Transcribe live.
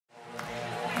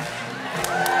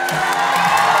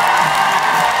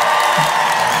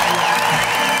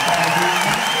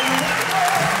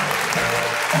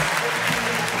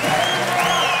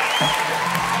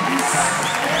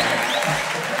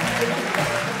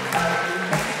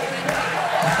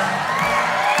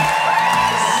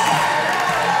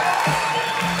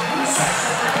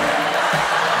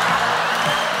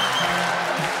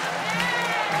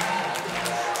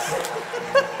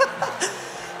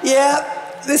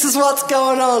This is what's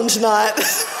going on tonight.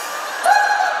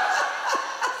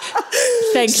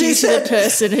 Thank you to the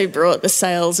person who brought the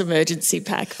sales emergency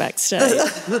pack backstage.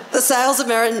 The sales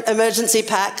emergency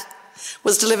pack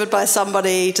was delivered by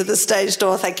somebody to the stage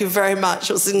door. Thank you very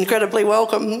much. It was incredibly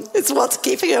welcome. It's what's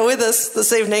keeping her with us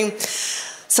this evening.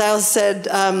 Sales said,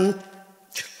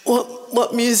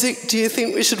 what music do you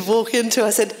think we should walk into? I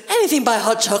said, anything by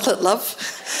Hot Chocolate, love.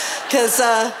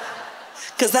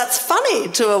 Because that's funny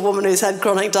to a woman who's had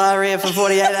chronic diarrhoea for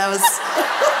 48 hours.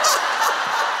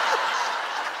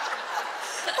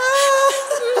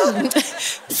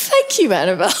 Thank you,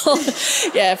 Annabelle.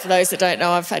 Yeah, for those that don't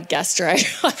know, I've had gastro.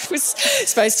 I was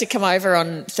supposed to come over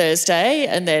on Thursday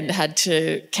and then had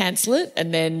to cancel it,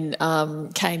 and then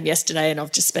came yesterday, and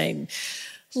I've just been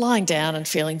lying down and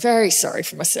feeling very sorry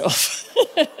for myself.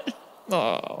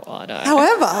 Oh, I know.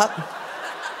 However,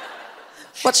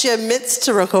 what she omits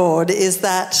to record is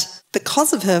that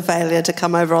because of her failure to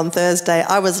come over on Thursday,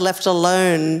 I was left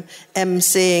alone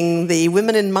emceeing the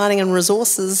Women in Mining and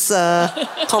Resources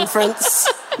conference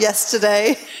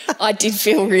yesterday. I did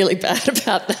feel really bad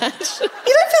about that. You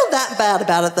don't feel that bad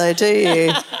about it though, do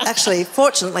you? Actually,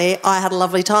 fortunately, I had a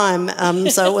lovely time,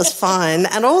 so it was fine.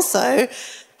 And also,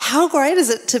 how great is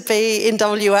it to be in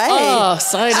WA? Oh,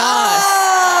 so nice. Oh!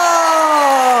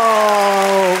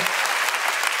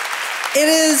 It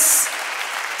is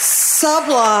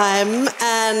sublime,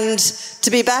 and to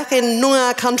be back in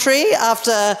Noongar country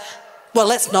after, well,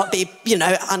 let's not be,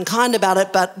 unkind about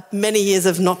it, but many years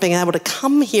of not being able to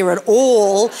come here at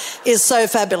all is so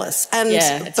fabulous.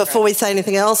 And before we say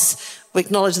anything else, we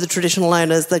acknowledge the traditional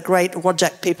owners, the great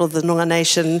Whadjuk people of the Noongar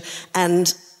Nation,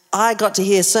 and I got to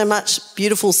hear so much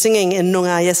beautiful singing in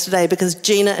Noongar yesterday because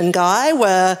Gina and Guy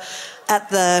were at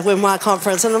the Wimwar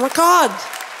conference, and I'm like, God,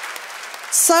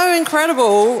 so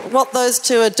incredible what those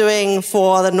two are doing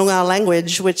for the Noongar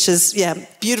language, which is,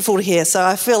 beautiful to hear. So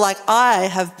I feel like I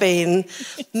have been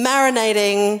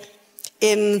marinating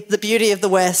in the beauty of the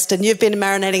West, and you've been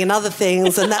marinating in other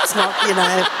things, and that's not,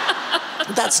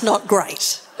 that's not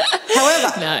great.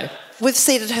 However, we've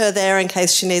seated her there in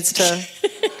case she needs to.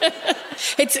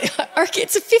 It's a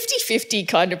 50-50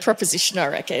 kind of proposition, I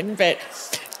reckon, but...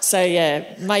 So,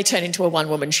 may turn into a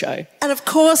one-woman show. And of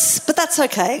course, but that's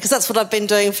okay, because that's what I've been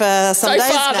doing for some days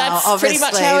now, that's obviously.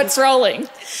 Pretty much how it's rolling.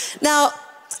 Now,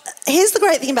 here's the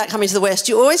great thing about coming to the West.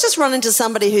 You always just run into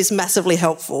somebody who's massively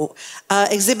helpful.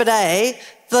 Exhibit A,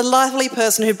 the lovely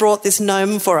person who brought this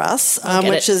gnome for us,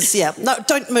 which is, no,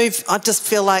 don't move. I just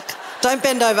feel like, don't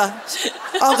bend over.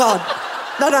 Oh, God.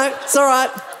 No, it's all right.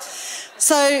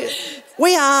 So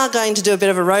we are going to do a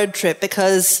bit of a road trip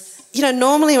because...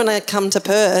 normally when I come to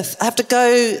Perth, I have to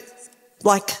go,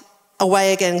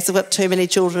 away again because I've got too many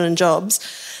children and jobs.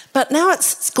 But now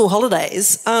it's school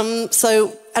holidays. And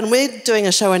we're doing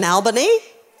a show in Albany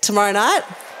tomorrow night,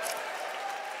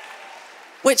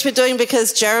 which we're doing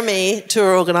because Jeremy,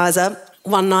 tour organiser,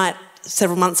 one night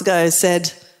several months ago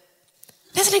said,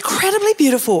 there's an incredibly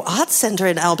beautiful arts centre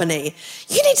in Albany.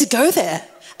 You need to go there.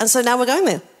 And so now we're going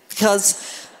there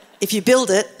because if you build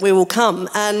it, we will come.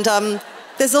 And...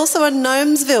 there's also a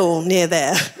Gnomesville near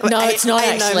there. No, it's not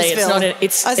actually. It's not.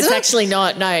 It's actually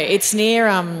not. No, it's near.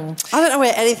 I don't know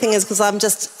where anything is because I'm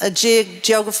just a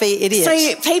geography idiot. So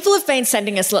people have been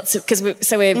sending us lots of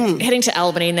we're heading to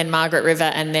Albany and then Margaret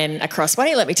River and then across. Why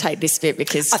don't you let me take this bit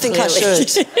because I think I should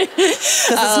because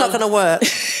it's not going to work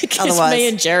otherwise. Me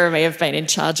and Jeremy have been in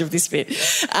charge of this bit.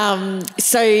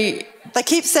 They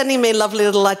keep sending me lovely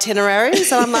little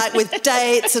itineraries, and I'm like, with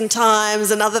dates and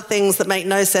times and other things that make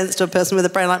no sense to a person with a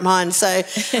brain like mine. So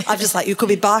I'm just like, you could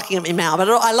be barking at me now, but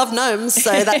I love gnomes,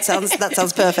 so that sounds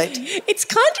perfect. It's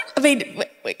kind of,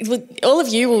 all of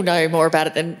you will know more about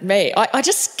it than me. I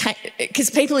just can't, because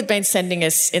people had been sending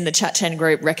us in the Chat 10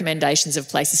 group recommendations of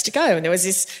places to go, and there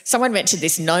was someone mentioned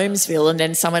this Gnomesville, and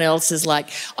then someone else is like,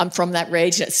 I'm from that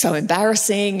region, it's so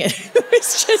embarrassing. And it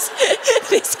was just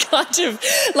this kind of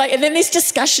and then this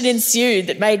discussion ensued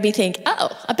that made me think, oh,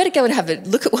 I better go and have a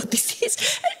look at what this is.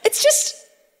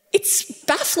 It's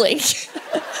baffling.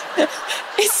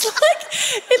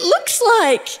 It looks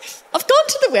like, I've gone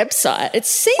to the website. It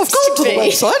seems I've gone to the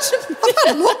website. I've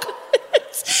had a look.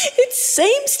 It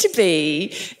seems to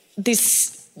be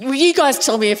this, well, you guys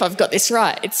tell me if I've got this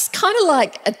right. It's kind of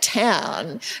like a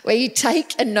town where you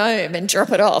take a gnome and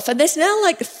drop it off, and there's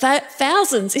now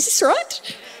thousands. Is this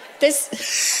right? Is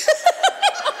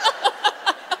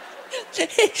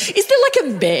there a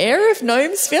mayor of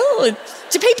Gnomesville?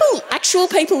 Do actual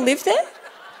people live there?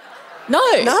 No.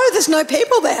 No, there's no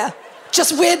people there.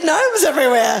 Just weird gnomes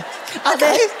everywhere. Are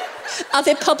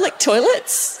there public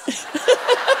toilets?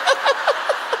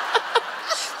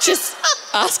 Just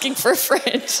asking for a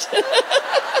friend.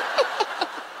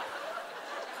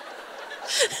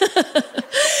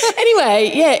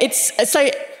 Anyway, yeah, it's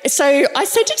so I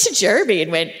sent it to Jeremy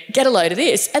and went, get a load of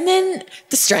this. And then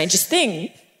the strangest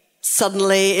thing.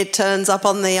 Suddenly it turns up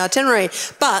on the itinerary.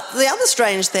 But the other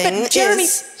strange thing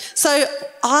is... So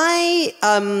I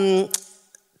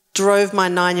drove my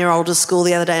 9-year-old to school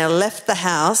the other day and I left the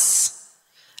house,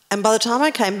 and by the time I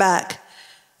came back,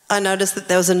 I noticed that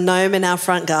there was a gnome in our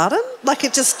front garden. Like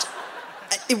it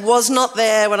was not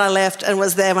there when I left and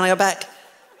was there when I got back.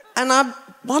 And I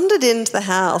wandered into the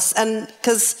house, and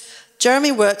because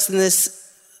Jeremy works in this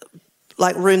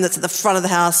like room that's at the front of the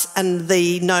house, and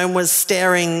the gnome was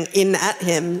staring in at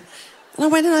him. And I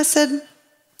went and I said,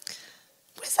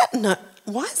 "Where's that gnome?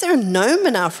 Why is there a gnome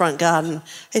in our front garden?"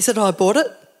 He said, "Oh, I bought it."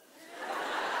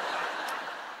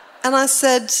 And I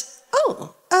said,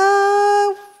 "Oh,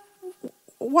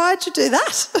 why'd you do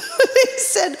that?" He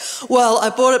said, "Well, I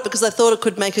bought it because I thought it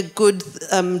could make a good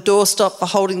doorstop for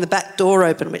holding the back door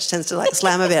open, which tends to like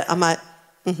slam a bit." I'm like,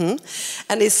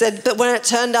 And he said, "But when it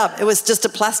turned up, it was just a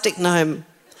plastic gnome."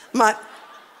 I'm like,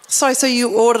 "Sorry, so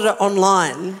you ordered it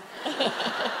online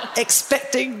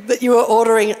expecting that you were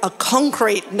ordering a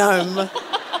concrete gnome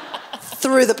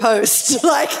through the post?"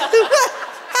 Like,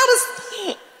 how does...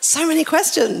 So many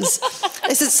questions.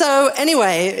 He said, "So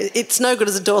anyway, it's no good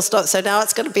as a doorstop, so now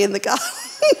it's going to be in the garden."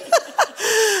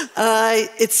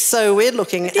 It's so weird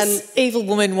looking. This evil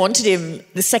woman wanted him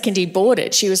the second he bought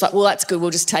it. She was like, "Well, that's good.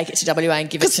 We'll just take it to WA and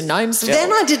give it to Gnomesville."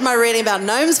 Then I did my reading about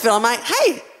Gnomesville. I'm like,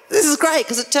 hey, this is great,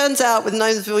 because it turns out with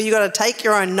Gnomesville you got to take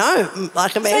your own gnome.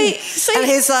 Like, I mean, and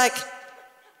he's like,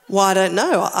 "Well, I don't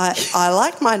know. I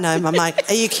like my gnome." I'm like,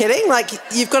 "Are you kidding? Like,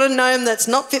 you've got a gnome that's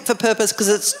not fit for purpose because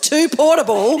it's too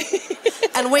portable,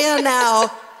 and we are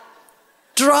now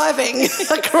driving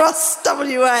across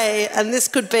WA, and this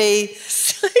could be..."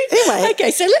 Anyway. Okay,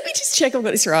 so let me just check I've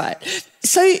got this right.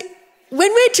 So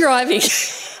when we're driving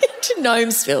to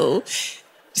Gnomesville,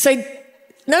 so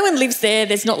no one lives there,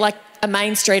 there's not like a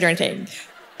main street or anything.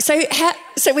 So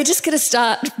we're just going to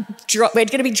start... we're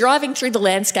going to be driving through the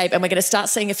landscape and we're going to start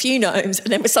seeing a few gnomes, and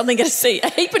then we're suddenly going to see a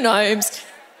heap of gnomes.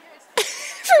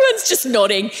 Everyone's just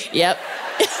nodding. Yep.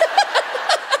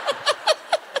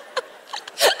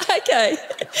 Okay.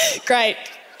 Great.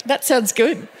 That sounds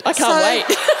good. I can't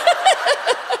wait.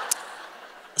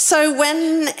 So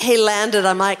when he landed,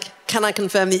 I'm like, "Can I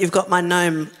confirm that you've got my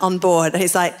gnome on board?" And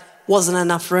he's like, "Wasn't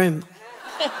enough room."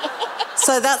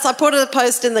 So I put a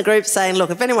post in the group saying, "Look,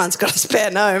 if anyone's got a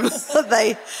spare gnome,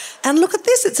 and look at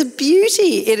this, it's a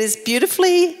beauty. It is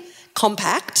beautifully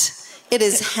compact. It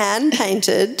is hand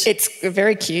painted. It's a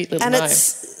very cute little gnome.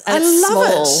 I love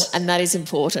small, it. And that is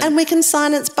important. And we can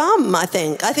sign its bum, I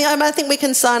think. I think we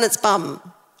can sign its bum.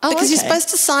 Because you're supposed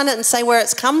to sign it and say where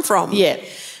it's come from. Yeah.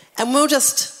 And we'll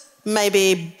just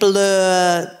maybe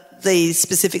blur the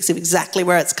specifics of exactly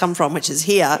where it's come from, which is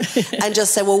here, and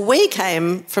just say, well, we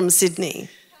came from Sydney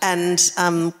and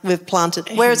we've planted...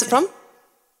 Where is it from?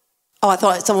 Oh, I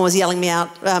thought someone was yelling me out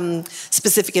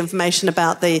specific information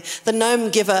about the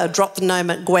gnome giver dropped the gnome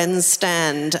at Gwen's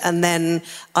stand, and then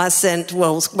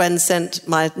Gwen sent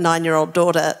my 9-year-old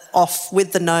daughter off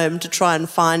with the gnome to try and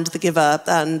find the giver,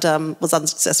 and was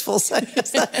unsuccessful. So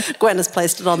Gwen has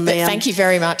placed it on the... Thank you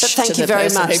very much. Thank you very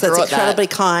much. That's incredibly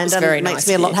kind, and it makes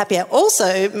me a lot happier.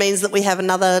 Also means that we have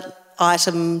another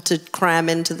item to cram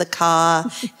into the car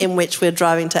in which we're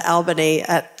driving to Albany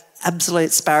at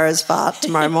absolute sparrow's fart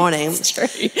tomorrow morning. That's true.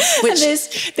 And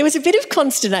there was a bit of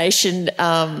consternation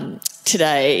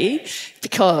today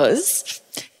because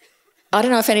I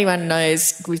don't know if anyone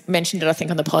knows, we've mentioned it I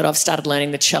think on the pod, I've started learning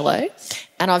the cello,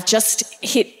 and I've just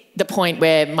hit the point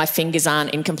where my fingers aren't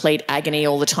in complete agony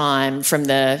all the time from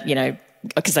the,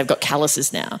 because they've got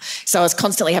calluses now. So I was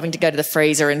constantly having to go to the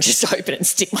freezer and just open it and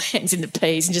stick my hands in the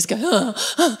peas and just go,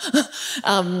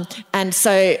 and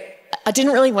so I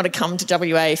didn't really want to come to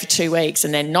WA for 2 weeks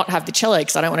and then not have the cello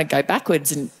because I don't want to go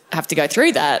backwards and have to go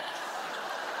through that.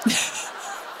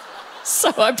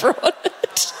 So I brought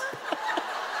it.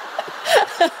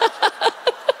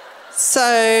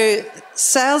 So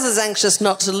Sales is anxious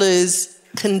not to lose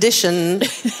condition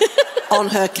on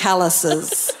her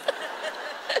calluses.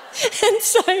 And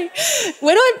so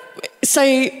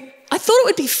I thought it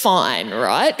would be fine,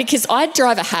 right? Because I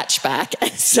drive a hatchback,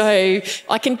 and so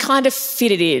I can kind of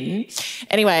fit it in.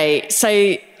 Anyway, so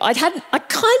I kind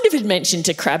of had mentioned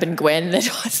to Crab and Gwen that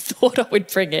I thought I would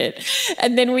bring it.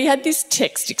 And then we had this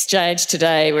text exchange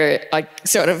today where I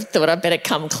sort of thought I'd better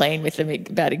come clean with them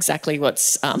about exactly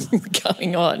what's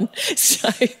going on. So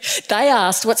they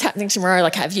asked, "What's happening tomorrow?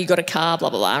 Like, have you got a car? Blah,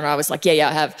 blah, blah." And I was like, yeah,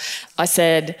 I have. I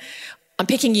said, I'm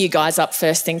picking you guys up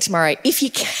first thing tomorrow. If you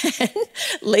can,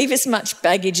 leave as much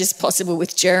baggage as possible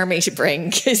with Jeremy to bring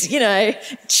because,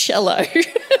 cello.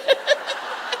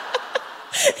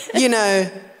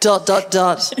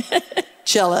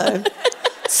 Cello.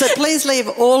 So please leave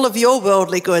all of your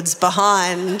worldly goods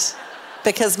behind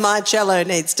because my cello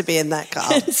needs to be in that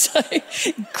car. So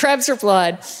Crabs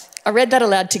replied, I read that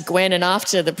aloud to Gwen, and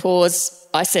after the pause,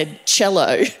 I said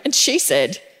cello, and she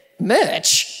said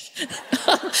merch.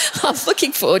 I'm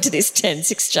looking forward to this tense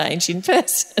exchange in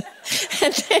person.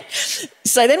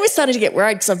 So then we're starting to get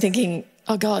worried because I'm thinking,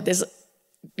 oh God, there's,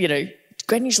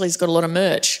 Gwen usually has got a lot of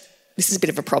merch. This is a bit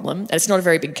of a problem, and it's not a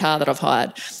very big car that I've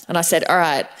hired. And I said, all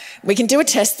right, we can do a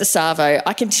test the Savo.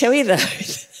 I can tell you, though,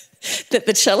 that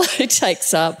the cello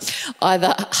takes up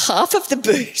either half of the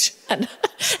boot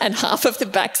and half of the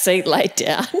back seat laid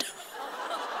down.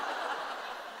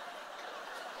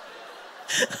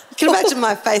 You can imagine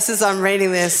my face as I'm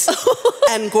reading this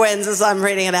and Gwen's as I'm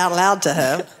reading it out loud to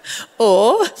her.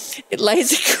 Or it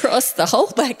lays across the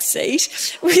whole back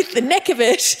seat with the neck of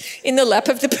it in the lap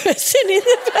of the person in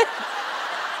the back.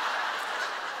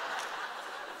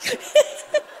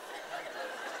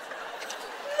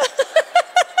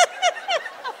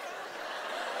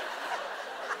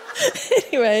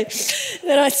 Anyway,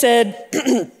 then I said,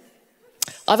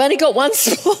 I've only got one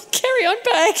small carry-on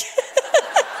bag.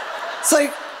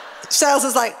 So Shales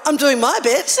is like, I'm doing my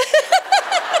bit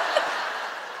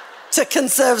to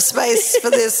conserve space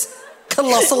for this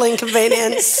colossal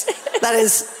inconvenience that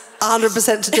is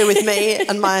 100% to do with me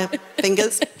and my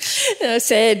fingers. And I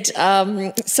said,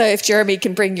 so if Jeremy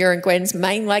can bring your and Gwen's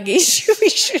main luggage,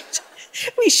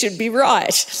 we should be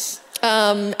right.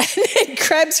 And then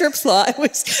Crab's reply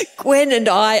was, Gwen and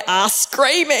I are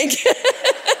screaming.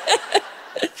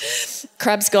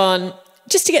 Crab's gone,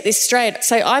 just to get this straight,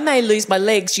 so I may lose my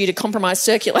legs due to compromised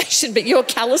circulation, but your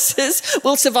calluses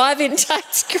will survive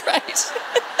intact. Great.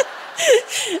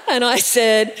 And I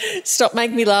said, stop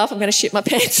making me laugh, I'm going to shit my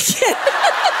pants again.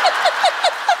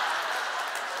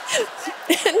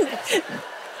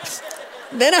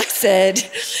 And then I said,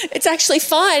 it's actually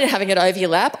fine having it over your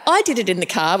lap. I did it in the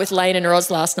car with Lane and Roz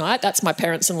last night. That's my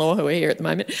parents-in-law who are here at the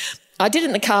moment. I did it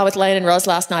in the car with Lane and Roz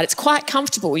last night. It's quite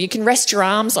comfortable. You can rest your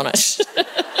arms on it.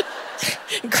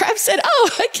 And Crab said, oh,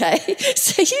 okay,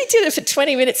 so you did it for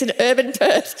 20 minutes in urban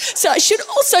Perth, so it should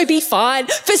also be fine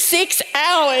for 6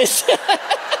 hours.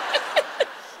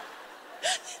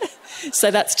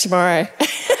 So that's tomorrow.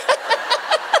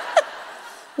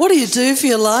 What do you do for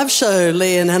your live show,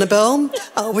 Lee and Annabelle?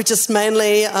 We just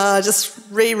mainly just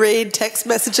reread text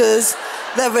messages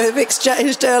that we've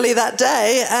exchanged early that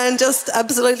day and just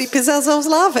absolutely piss ourselves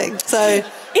laughing. So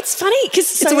it's funny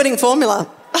because it's a winning formula.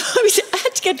 I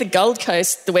had to get to the Gold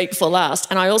Coast the week before last,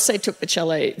 and I also took the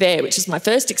cello there, which is my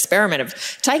first experiment of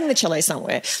taking the cello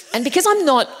somewhere. And because I'm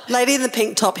not... Lady in the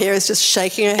pink top here is just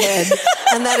shaking her head,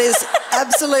 and that is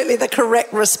absolutely the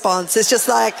correct response. It's just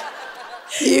like...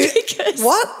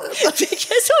 What?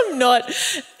 Because I'm not,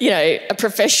 a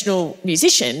professional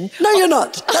musician. No, you're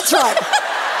not. That's right.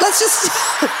 Let's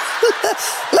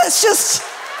just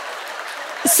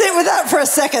sit with that for a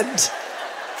second.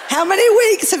 How many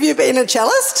weeks have you been a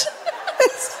cellist?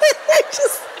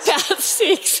 About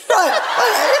 6. Right.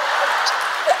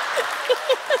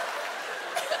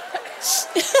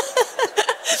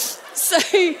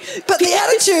 Okay. But the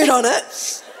attitude on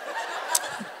it...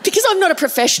 Because I'm not a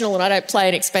professional and I don't play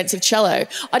an expensive cello,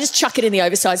 I just chuck it in the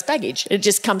oversized baggage. It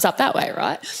just comes up that way,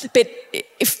 right? But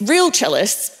if real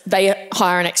cellists, they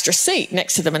hire an extra seat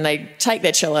next to them and they take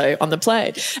their cello on the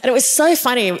plane. And it was so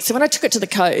funny. So when I took it to the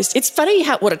coast, it's funny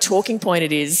what a talking point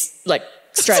it is, like,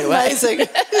 straight away. Amazing.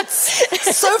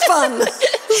 It's so fun. But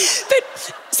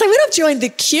so when I've joined the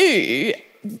queue,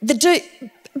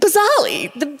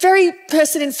 bizarrely, the very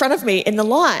person in front of me in the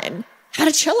line had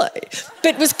a cello,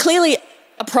 but was clearly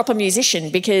a proper musician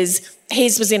because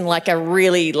his was in like a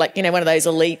really one of those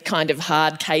elite kind of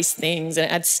hard case things, and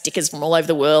it had stickers from all over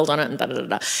the world on it and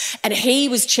da-da-da-da. And he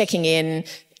was checking in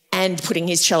and putting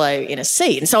his cello in a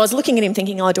seat. And so I was looking at him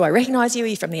thinking, oh, do I recognise you? Are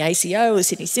you from the ACO or the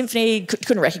Sydney Symphony?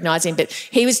 Couldn't recognise him, but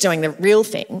he was doing the real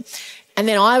thing. And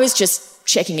then I was just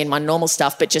checking in my normal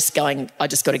stuff, but just going, I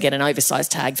just got to get an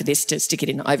oversized tag for this to stick it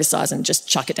in oversize and just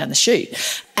chuck it down the chute.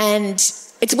 And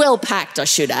it's well packed, I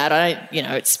should add.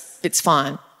 It's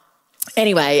fine.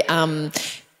 Anyway, but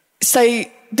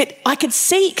I could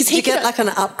see... Did you get like an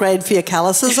upgrade for your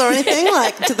calluses or anything?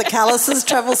 Like, do the calluses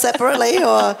travel separately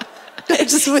or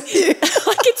just with you?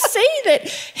 I could see that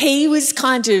he was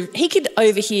he could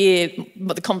overhear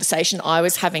the conversation I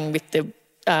was having with the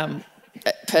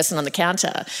person on the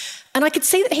counter. And I could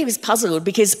see that he was puzzled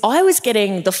because I was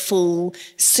getting the full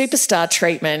superstar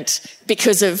treatment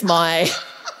because of my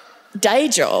day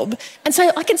job. And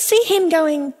so I could see him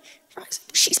going,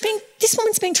 this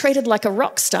woman's being treated like a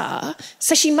rock star,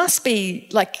 so she must be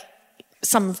like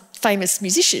some famous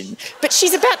musician, but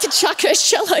she's about to chuck her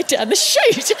cello down the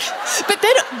chute. But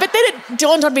then it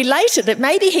dawned on me later that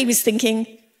maybe he was thinking,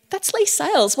 that's Lee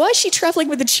Sales. Why is she travelling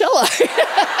with a cello?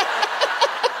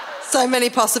 So many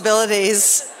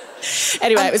possibilities.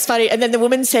 Anyway, it was funny. And then the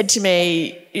woman said to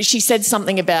me, she said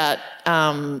something about,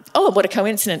 what a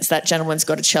coincidence, that gentleman's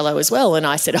got a cello as well. And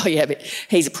I said, oh, yeah, but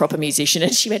he's a proper musician.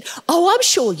 And she went, oh, I'm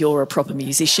sure you're a proper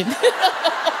musician.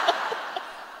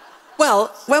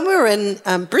 Well, when we were in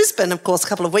Brisbane, of course, a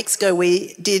couple of weeks ago,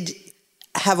 we did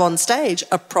have on stage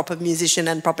a proper musician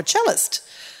and proper cellist,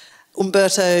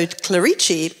 Umberto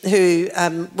Clerici, who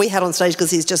we had on stage because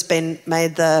he's just been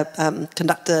made the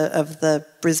conductor of the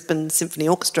Brisbane Symphony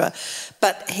Orchestra,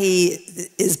 but he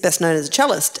is best known as a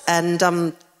cellist. And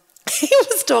he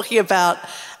was talking about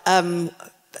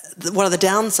one of the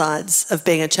downsides of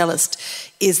being a cellist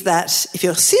is that if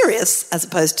you're serious, as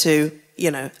opposed to,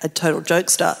 a total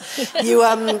jokester, you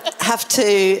have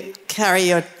to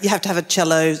you have to have a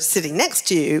cello sitting next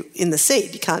to you in the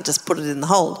seat. You can't just put it in the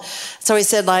hold. So he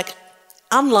said,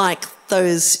 unlike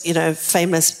those,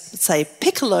 famous, say,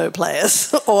 piccolo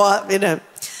players or,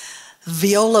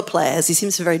 viola players, he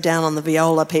seems to be very down on the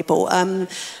viola people,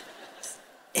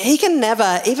 he can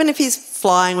never, even if he's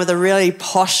flying with a really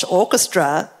posh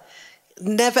orchestra,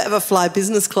 never ever fly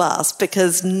business class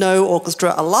because no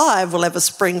orchestra alive will ever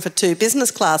spring for 2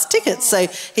 business class tickets. So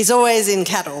he's always in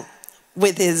cattle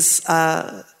with his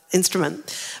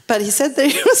instrument. But he said that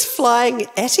he was flying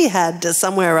Etihad to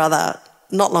somewhere or other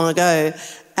not long ago,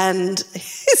 and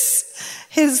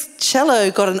his cello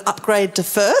got an upgrade to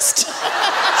first.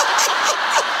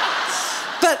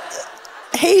 But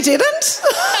he didn't.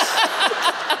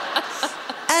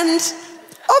 And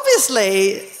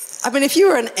obviously, if you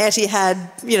were an Etihad,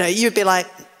 you'd be like,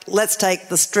 let's take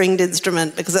the stringed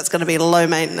instrument because that's going to be low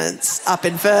maintenance up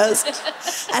in first.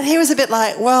 And he was a bit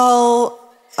like, well,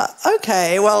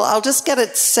 okay, well, I'll just get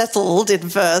it settled in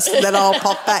first and then I'll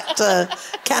pop back to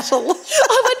cattle. I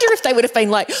wonder if they would have been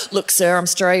like, look, sir, I'm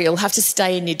sorry, you'll have to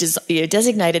stay in your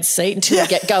designated seat until you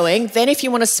get going. Then if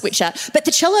you want to switch out. But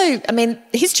the cello,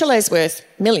 his cello's worth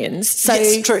millions. So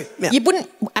yes, true. Yeah. You wouldn't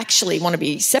actually want to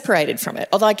be separated from it.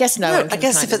 Although I guess no one can I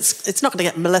guess if it's not going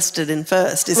to get molested in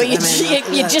first, is it?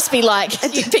 You'd just be like,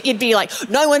 you'd be like,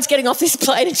 no one's getting off this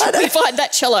plane until we find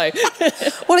that cello.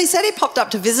 Well, he said he popped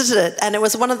up to visit it and it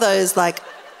was one of those, I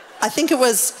think it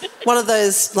was one of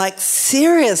those,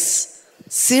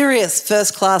 serious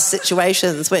first-class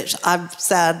situations, which I'm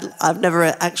sad I've never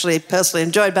actually personally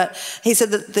enjoyed. But he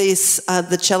said that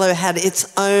the cello had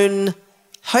its own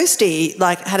hostie,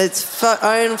 had its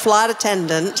own flight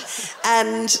attendant,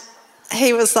 and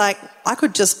he was like, I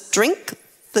could just drink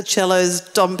the cello's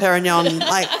Dom Perignon,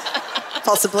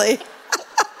 possibly.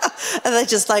 And they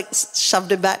just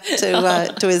shoved him back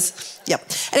to his.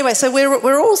 Anyway, so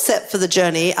we're all set for the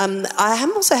journey. I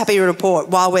am also happy to report,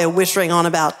 while we're whittering on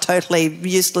about totally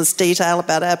useless detail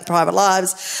about our private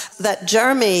lives, that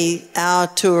Jeremy, our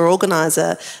tour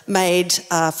organiser, made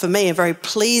for me a very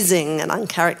pleasing and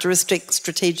uncharacteristic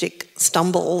strategic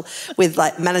stumble with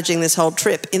managing this whole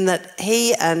trip, in that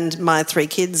he and my 3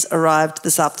 kids arrived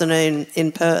this afternoon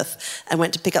in Perth and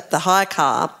went to pick up the hire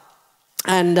car,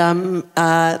 and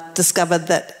discovered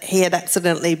that he had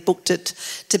accidentally booked it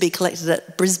to be collected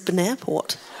at Brisbane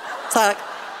Airport. So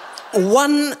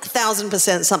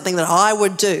 1,000% something that I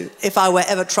would do if I were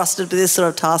ever trusted with this sort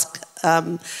of task,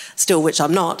 still, which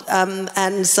I'm not.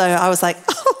 And so I was like,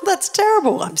 oh, that's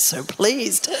terrible. I'm so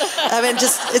pleased.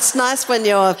 It's nice when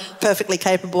your perfectly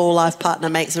capable life partner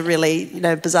makes a really,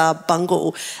 bizarre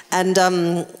bungle. And,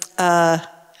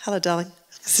 hello, darling.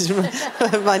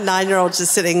 My 9-year-old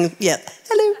just sitting,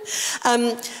 hello.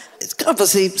 It's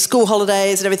obviously school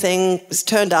holidays and everything. It's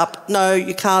turned up. No,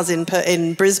 your car's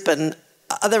in Brisbane.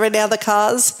 Are there any other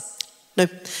cars? No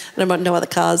other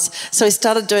cars. So we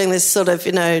started doing this sort of,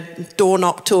 door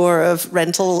knock tour of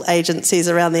rental agencies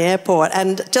around the airport,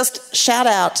 and just shout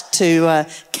out to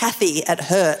Kathy at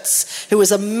Hertz, who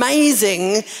was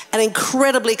amazing and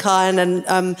incredibly kind,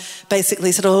 and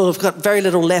basically said, we've got very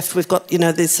little left. We've got,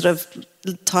 these sort of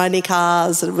tiny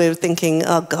cars, and we were thinking,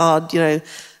 oh God,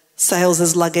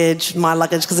 Sales' luggage, my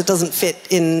luggage, because it doesn't fit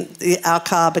in our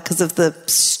car because of the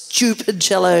stupid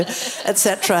cello,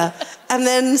 etc. And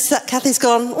then Kathy's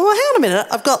gone, well, hang on a minute,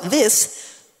 I've got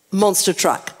this monster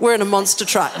truck. We're in a monster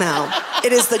truck now.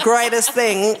 It is the greatest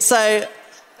thing. So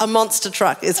A monster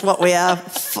truck is what we are,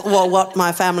 what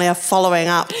my family are following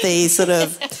up, the sort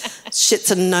of shits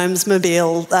and gnomes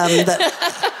mobile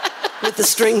with the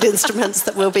stringed instruments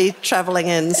that we'll be travelling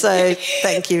in. So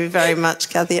thank you very much,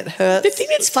 Kathy. It hurts. The thing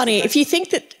that's funny, if you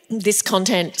think that this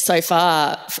content so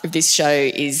far of this show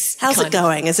is... How's it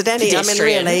going? Is it any... I mean,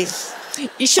 really...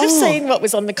 You should have seen what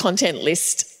was on the content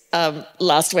list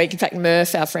last week. In fact,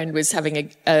 Murph, our friend, was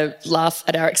having a laugh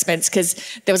at our expense because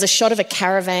there was a shot of a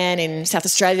caravan in South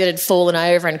Australia that had fallen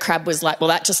over, and Crab was like, well,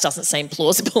 that just doesn't seem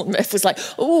plausible. And Murph was like,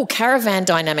 oh, caravan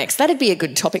dynamics, that'd be a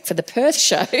good topic for the Perth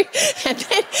show. And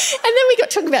then we got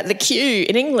talking about the queue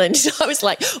in England. So I was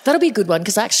like, that'll be a good one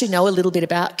because I actually know a little bit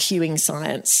about queuing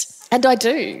science. And I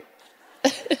do.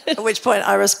 At which point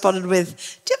I responded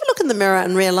with, do you ever look in the mirror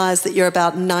and realise that you're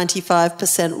about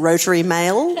 95% rotary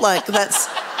male? Like, that's...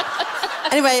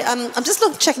 Anyway, I'm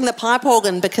just checking the pipe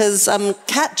organ because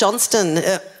Kat Johnston,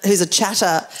 who's a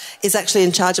chatter, is actually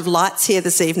in charge of lights here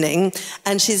this evening,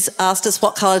 and she's asked us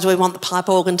what colour do we want the pipe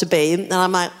organ to be, and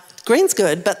I'm like, green's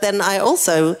good, but then I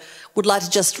also would like to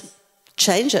just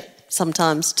change it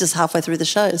sometimes, just halfway through the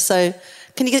show. So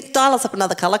can you dial us up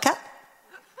another colour, Kat?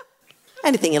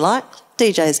 Anything you like.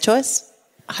 DJ's choice.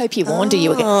 I hope you wander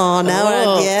you again. Oh,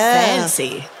 now yeah.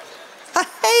 Fancy.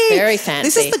 Hey, very fancy.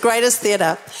 This is the greatest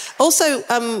theatre. Also,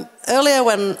 earlier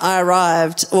when I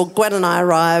arrived, or Gwen and I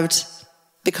arrived,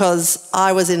 because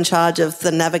I was in charge of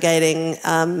the navigating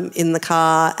in the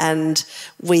car, and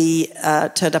we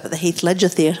turned up at the Heath Ledger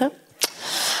Theatre,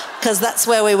 because that's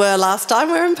where we were last time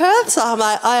we were in Perth. So I'm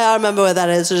like, I remember where that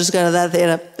is. We'll just go to that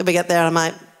theatre. And we get there and I'm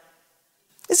like,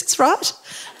 is this right?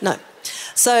 No.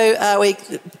 So we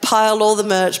piled all the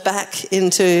merch back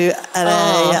into no.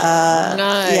 Yeah, I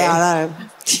know.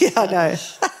 Yeah, I know.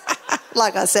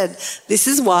 Like I said, this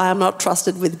is why I'm not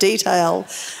trusted with detail.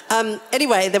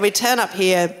 Anyway, then we turn up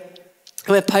here.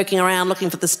 We're poking around looking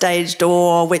for the stage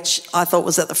door, which I thought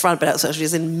was at the front, but it was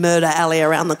actually in Murder Alley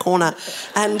around the corner.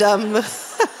 And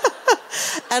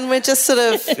and we're just sort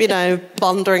of,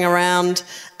 wandering around.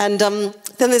 And then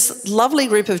this lovely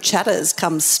group of chatters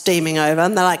comes steaming over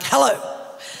and they're like, hello.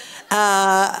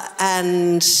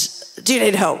 And do you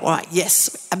need help? We're like,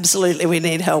 yes, absolutely, we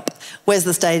need help. Where's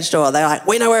the stage door? They're like,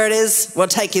 we know where it is. We'll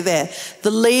take you there.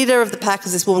 The leader of the pack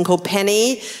is this woman called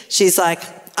Penny. She's like,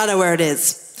 I know where it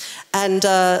is. And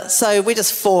so we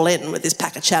just fall in with this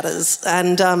pack of chatters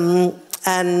and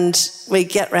we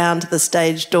get round to the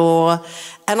stage door.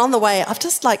 And on the way, I've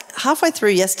just halfway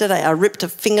through yesterday, I ripped a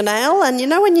fingernail. And you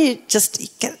know when you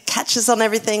just get catches on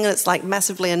everything and it's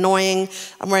massively annoying?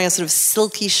 I'm wearing a sort of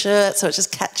silky shirt, so it's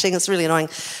just catching. It's really annoying.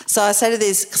 So I say to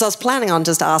these, because I was planning on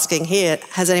just asking here,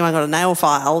 has anyone got a nail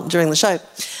file during the show?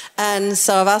 And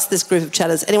so I've asked this group of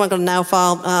chatters, anyone got a nail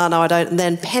file? No, I don't. And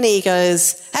then Penny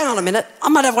goes, hang on a minute, I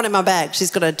might have one in my bag.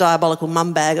 She's got a diabolical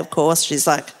mum bag, of course. She's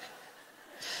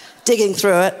digging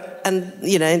through it. And,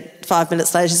 5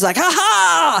 minutes later, she's like,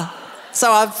 ha-ha!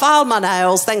 So I've filed my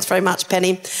nails. Thanks very much,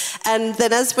 Penny. And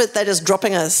then as they're just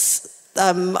dropping us,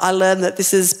 I learned that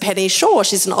this is Penny Shaw.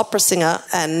 She's an opera singer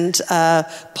and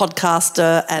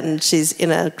podcaster, and she's in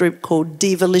a group called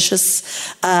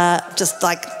Divalicious.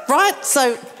 Right?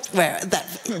 So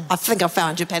I think I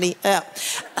found you, Penny.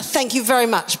 Thank you very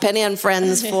much, Penny and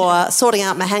friends, for sorting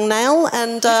out my hangnail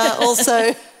and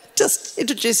also... just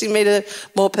introducing me to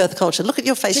more Perth culture. Look at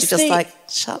your face. You're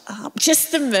just shut up.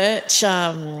 Just the merch,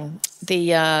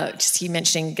 just you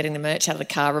mentioning getting the merch out of the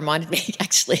car reminded me,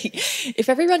 actually, if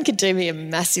everyone could do me a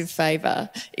massive favour,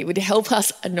 it would help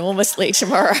us enormously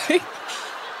tomorrow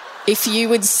if you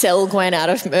would sell Gwen out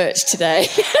of merch today.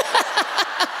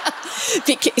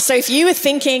 So if you were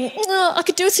thinking, I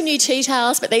could do with some new tea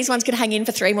towels, but these ones could hang in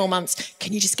for 3 more months,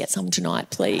 can you just get some tonight,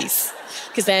 please?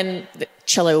 Because then the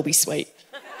cello will be sweet.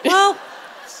 Well,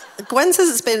 Gwen says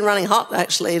it's been running hot,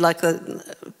 actually, Perth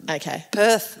people,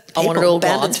 I want it all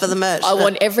bandits gone. for the merch. I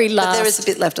want every last but there is a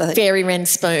bit left, I think. Fairy Wren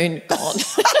spoon gone.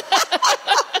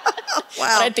 Wow.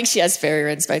 I don't think she has fairy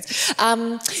wren spoons.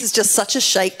 This is just such a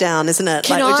shakedown, isn't it?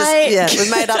 We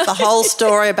made up the whole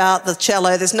story about the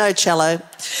cello. There's no cello.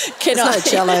 No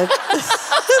cello.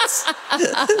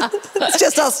 It's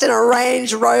just us in a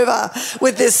Range Rover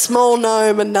with this small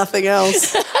gnome and nothing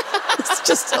else. It's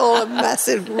just all a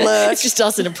massive lurch. It's just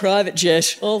us in a private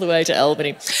jet all the way to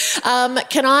Albany.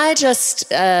 Can I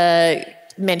just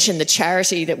mention the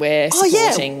charity that we're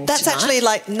supporting that's tonight?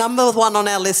 actually number one on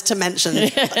our list to mention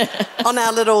on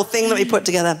our little thing that we put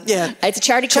together. Yeah. It's a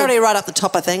charity right up the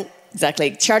top, I think.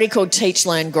 Exactly. Charity called Teach,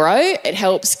 Learn, Grow. It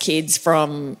helps kids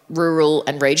from rural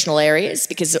and regional areas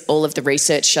because all of the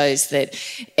research shows that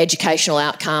educational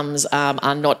outcomes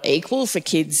are not equal for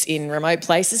kids in remote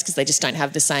places because they just don't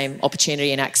have the same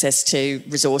opportunity and access to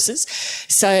resources.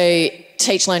 So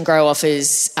Teach, Learn, Grow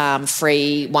offers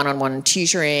free one-on-one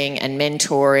tutoring and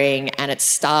mentoring, and it's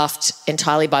staffed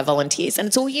entirely by volunteers, and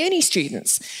it's all uni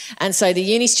students. And so the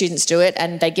uni students do it,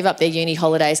 and they give up their uni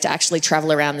holidays to actually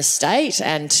travel around the state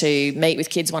and to meet with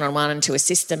kids one-on-one and to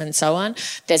assist them and so on.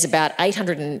 There's about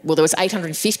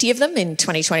 850 of them in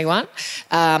 2021.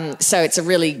 So it's a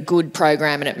really good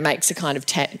program, and it makes a kind of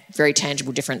very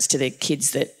tangible difference to the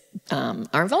kids that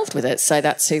are involved with it. So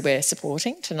that's who we're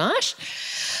supporting tonight.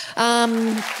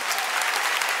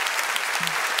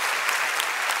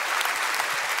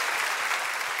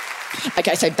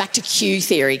 Okay, so back to queue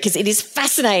theory, because it is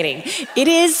fascinating. It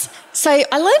is. So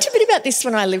I learned a bit about this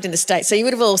when I lived in the States. So you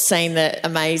would have all seen the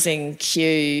amazing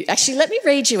queue. Actually, let me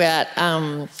read you out.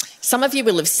 Some of you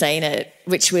will have seen it,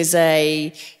 which was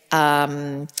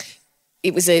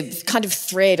it was a kind of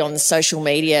thread on social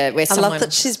media where someone... I love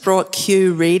that she's brought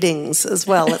Q readings as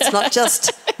well. It's not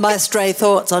just my stray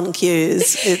thoughts on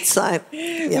cues. It's like...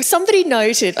 Yeah. Well, somebody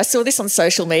noted, I saw this on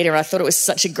social media and I thought it was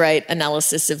such a great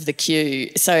analysis of the queue.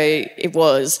 So it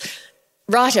was...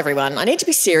 Right, everyone, I need to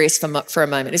be serious for a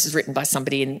moment. This was written by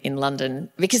somebody in London,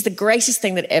 because the greatest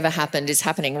thing that ever happened is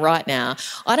happening right now.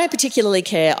 I don't particularly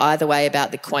care either way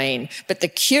about the Queen, but the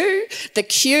queue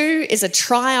is a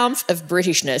triumph of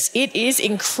Britishness. It is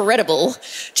incredible.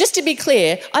 Just to be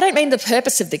clear, I don't mean the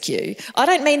purpose of the queue. I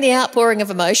don't mean the outpouring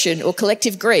of emotion or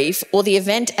collective grief or the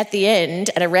event at the end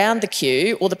and around the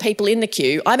queue or the people in the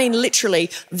queue. I mean literally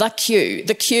the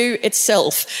queue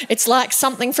itself. It's like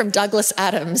something from Douglas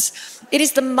Adams. It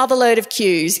is the motherlode of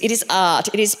queues. It is art.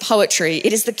 It is poetry.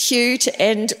 It is the queue to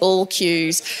end all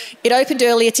queues. It opened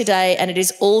earlier today and it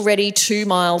is already 2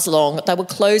 miles long. They will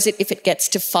close it if it gets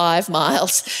to 5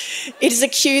 miles. It is a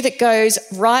queue that goes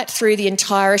right through the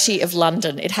entirety of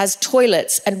London. It has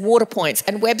toilets and water points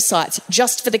and websites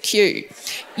just for the queue.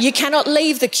 You cannot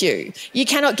leave the queue. You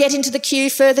cannot get into the queue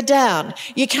further down.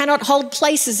 You cannot hold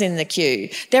places in the queue.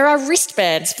 There are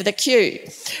wristbands for the queue.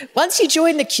 Once you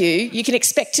join the queue, you can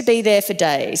expect to be there for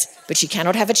days, but you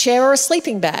cannot have a chair or a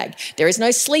sleeping bag. There is no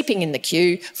sleeping in the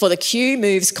queue, for the queue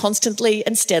moves constantly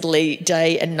and steadily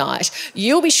day and night.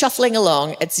 You'll be shuffling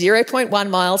along at 0.1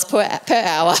 miles per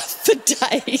hour for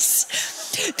days.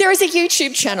 There is a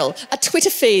YouTube channel, a Twitter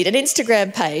feed, an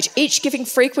Instagram page, each giving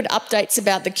frequent updates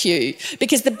about the queue,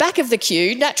 because the back of the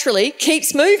queue naturally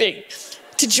keeps moving.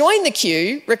 To join the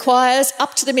queue requires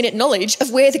up-to-the-minute knowledge of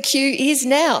where the queue is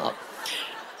now.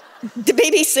 The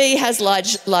BBC has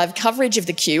live coverage of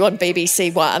the queue on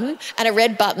BBC One and a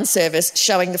red button service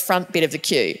showing the front bit of the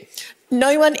queue.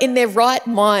 No one in their right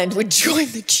mind would join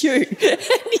the queue, and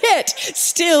yet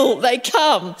still they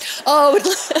come.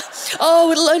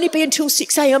 It'll only be until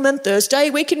 6 a.m. on Thursday.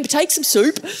 We can take some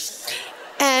soup.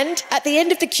 And at the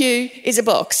end of the queue is a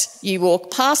box. You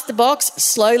walk past the box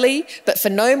slowly, but for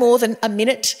no more than a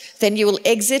minute. Then you will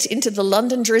exit into the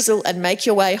London drizzle and make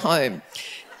your way home.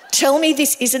 Tell me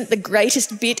this isn't the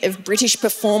greatest bit of British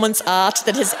performance art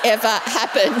that has ever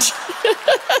happened.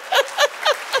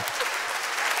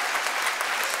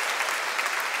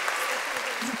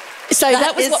 So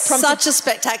that was what prompted... Such a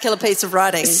spectacular piece of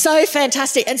writing. So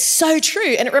fantastic and so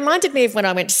true. And it reminded me of when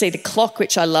I went to see The Clock,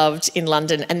 which I loved, in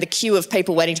London, and the queue of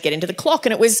people waiting to get into The Clock.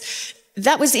 And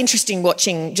that was interesting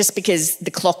watching, just because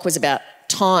The Clock was about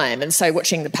time, and so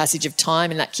watching the passage of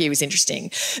time in that queue was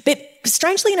interesting. But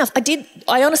strangely enough,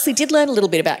 I honestly did learn a little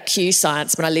bit about queue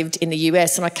science when I lived in the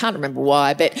US, and I can't remember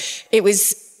why, but it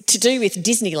was to do with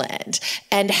Disneyland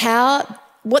and how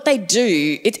what they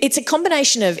do, it's a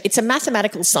combination of, it's a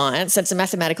mathematical science, it's a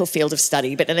mathematical field of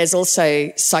study, but then there's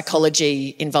also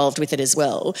psychology involved with it as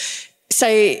well. So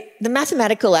the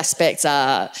mathematical aspects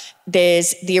are,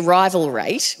 there's the arrival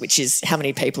rate, which is how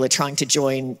many people are trying to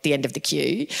join the end of the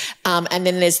queue. And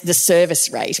then there's the service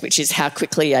rate, which is how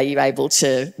quickly are you able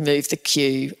to move the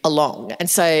queue along. And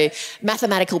so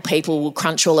mathematical people will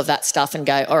crunch all of that stuff and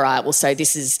go, all right, well, so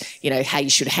this is, how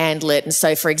you should handle it. And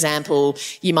so, for example,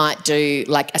 you might do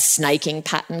like a snaking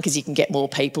pattern because you can get more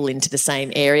people into the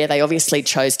same area. They obviously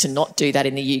chose to not do that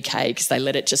in the UK because they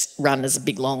let it just run as a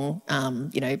big, long,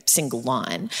 single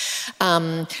line.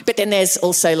 But then there's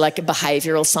also like a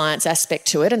behavioural science aspect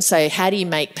to it. And so how do you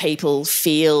make people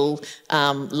feel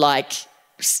that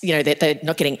they're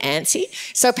not getting antsy?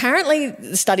 So apparently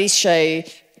the studies show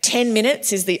 10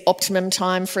 minutes is the optimum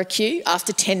time for a queue.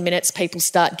 After 10 minutes, people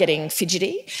start getting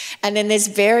fidgety. And then there's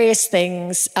various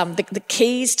things. The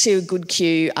keys to a good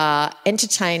queue are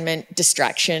entertainment,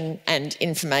 distraction, and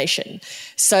information.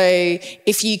 So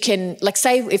if you can, like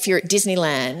say if you're at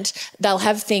Disneyland, they'll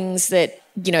have things that,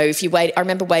 you know, if you wait, I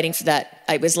remember waiting for that.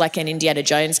 It was like an Indiana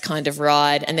Jones kind of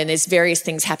ride. And then there's various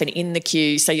things happen in the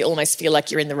queue. So you almost feel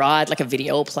like you're in the ride, like a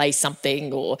video will play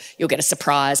something, or you'll get a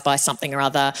surprise by something or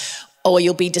other. Or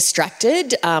you'll be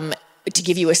distracted to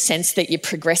give you a sense that you're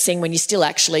progressing when you still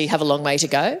actually have a long way to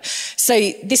go.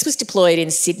 So this was deployed in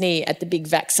Sydney at the big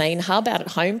vaccine hub out at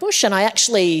Homebush, and I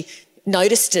actually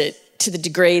noticed it to the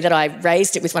degree that I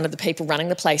raised it with one of the people running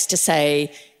the place to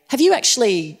say, this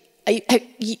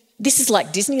is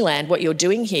like Disneyland, what you're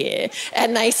doing here.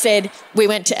 And they said, we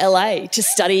went to LA to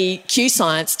study queue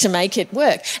science to make it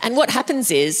work. And what happens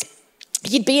is,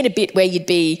 you'd be in a bit where you'd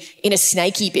be in a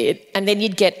snaky bit, and then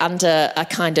you'd get under a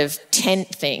kind of tent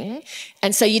thing.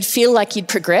 And so you'd feel like you'd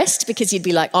progressed because you'd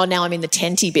be like, oh, now I'm in the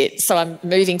tenty bit, so I'm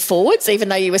moving forwards, even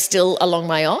though you were still a long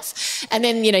way off. And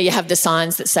then, you know, you have the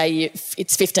signs that say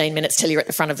it's 15 minutes till you're at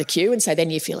the front of the queue. And so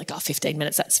then you feel like, 15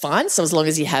 minutes, that's fine. So as long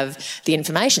as you have the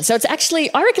information. So it's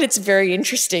actually, I reckon it's very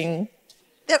interesting.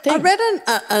 Yep, I read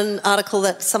an article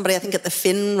that somebody, I think at the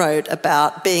Fin, wrote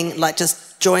about being like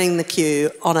just joining the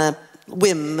queue on a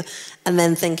whim, and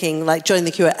then thinking, like, joining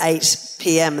the queue at 8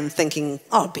 p.m. and thinking,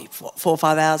 it'll be 4 or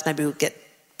 5 hours, maybe we'll get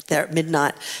there at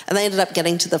midnight. And they ended up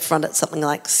getting to the front at something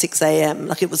like 6 a.m.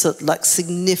 Like, it was like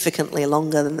significantly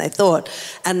longer than they thought.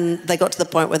 And they got to the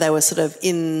point where they were sort of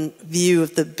in view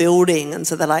of the building, and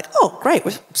so they're like, oh, great,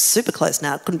 we're super close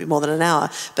now. It couldn't be more than an hour.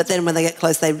 But then when they get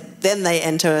close, they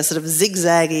enter a sort of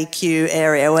zigzaggy queue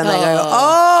area when they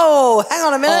go, hang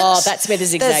on a minute. Oh, that's where the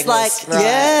zigzag was. Right.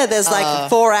 Yeah, there's like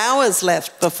 4 hours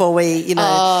left before we, you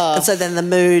know. And so then the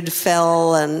mood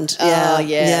fell, and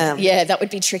yeah, that would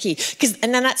be tricky.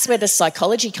 And then that's where the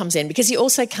psychology comes in, because you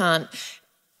also can't,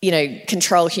 you know,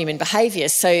 control human behaviour.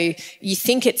 So you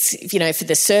think it's, you know, for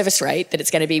the service rate that it's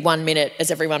going to be 1 minute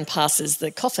as everyone passes the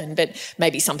coffin, but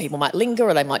maybe some people might linger,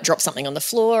 or they might drop something on the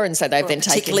floor, and so they've then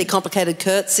taken... particularly complicated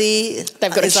curtsy.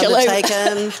 They've got a cello.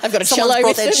 They've got a cello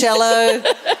with their cello.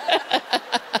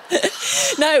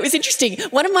 No, it was interesting.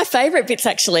 One of my favourite bits,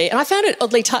 actually, and I found it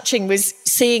oddly touching, was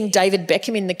seeing David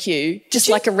Beckham in the queue, just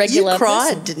like a regular You cried,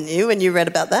 person. didn't you, when you read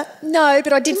about that? No,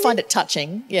 but I did find it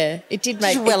touching. Yeah, it did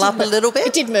make... Did you well up a little bit?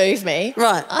 It did move me.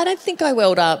 Right. I don't think I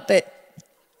welled up, but...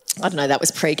 I don't know, that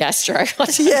was pre-gastro. I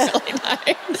don't really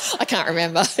know. I can't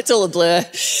remember. It's all a blur.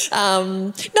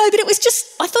 No, but it was just,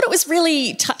 I thought it was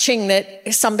really touching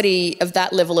that somebody of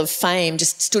that level of fame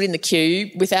just stood in the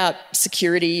queue without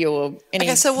security or any...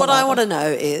 Okay, so what I want to know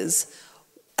is,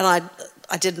 and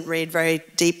I didn't read very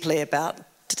deeply about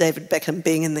David Beckham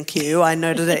being in the queue. I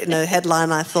noted it in a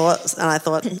headline, I thought,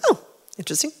 oh,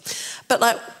 interesting. But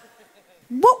like,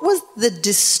 what was the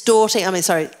distorting,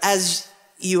 as...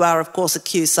 You are, of course, a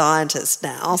queue scientist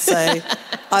now, so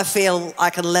I feel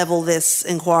I can level this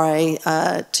inquiry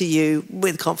to you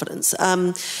with confidence.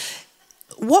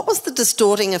 What was the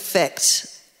distorting effect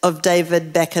of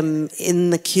David Beckham in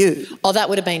the queue? Oh, that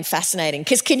would have been fascinating,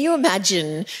 because can you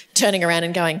imagine turning around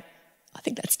and going, I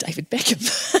think that's David Beckham?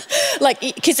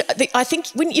 Because I think,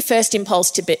 wouldn't your first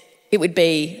impulse it would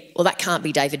be, well, that can't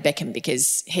be David Beckham,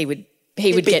 because he would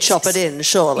get chop it in,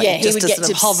 surely. Yeah, just to sort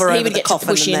of hover over the coffin,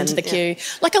 to push into the queue.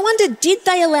 Like, I wonder, did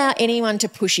they allow anyone to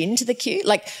push into the queue?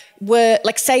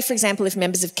 Say, for example, if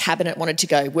members of cabinet wanted to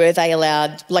go, were they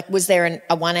allowed? Like, was there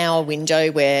a 1 hour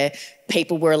window where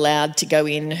people were allowed to go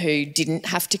in who didn't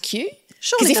have to queue?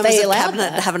 Surely members of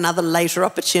cabinet have another later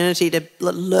opportunity to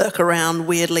lurk around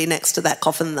weirdly next to that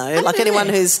coffin, though. Like anyone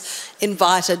who's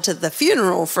invited to the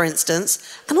funeral, for instance.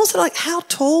 And also, like, how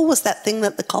tall was that thing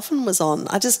that the coffin was on?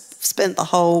 I just spent the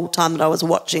whole time that I was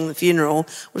watching the funeral,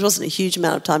 which wasn't a huge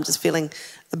amount of time, just feeling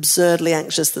absurdly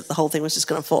anxious that the whole thing was just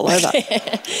going to fall over.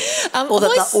 Or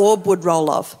that the orb would roll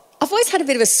off. I've always had a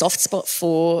bit of a soft spot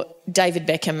for David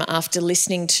Beckham after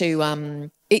listening to...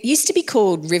 it used to be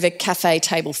called River Cafe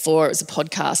Table 4. It was a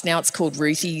podcast. Now it's called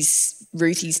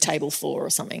Ruthie's Table 4 or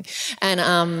something.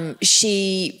 And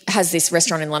she has this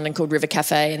restaurant in London called River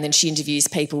Cafe, and then she interviews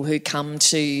people who come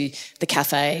to the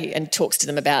cafe and talks to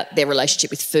them about their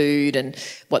relationship with food and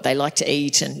what they like to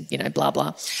eat and, you know, blah,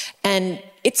 blah. And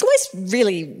it's always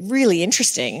really, really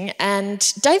interesting. And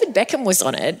David Beckham was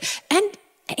on it, and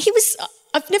he was...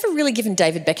 I've never really given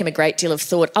David Beckham a great deal of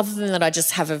thought, other than that I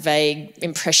just have a vague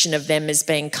impression of them as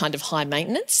being kind of high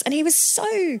maintenance. And he was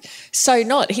so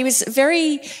not. He was a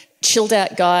very chilled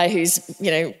out guy whose,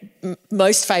 you know,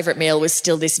 most favourite meal was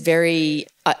still this very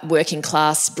working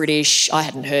class British. I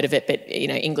hadn't heard of it, but,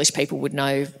 English people would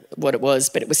know what it was,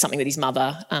 but it was something that his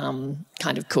mother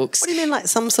kind of cooks. What do you mean, like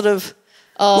some sort of...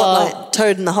 like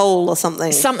Toad in the Hole or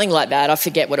something? Something like that. I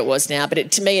forget what it was now,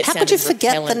 but to me it sounded How could you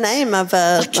forget repellent. the name of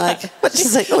what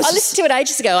is it? I listened to it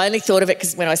ages ago. I only thought of it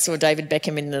because when I saw David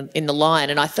Beckham in the Lion,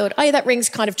 and I thought, oh, yeah, that rings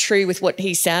kind of true with what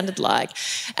he sounded like.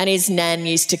 And his nan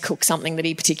used to cook something that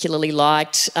he particularly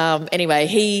liked. Anyway,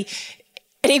 he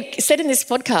said in this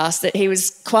podcast that he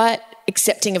was quite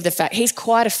accepting of the fact he's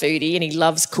quite a foodie and he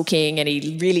loves cooking and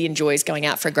he really enjoys going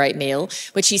out for a great meal,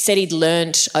 which he said he'd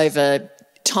learnt over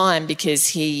time because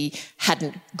he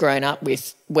hadn't grown up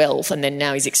with wealth, and then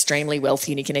now he's extremely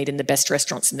wealthy and he can eat in the best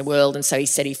restaurants in the world, and so he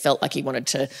said he felt like he wanted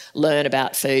to learn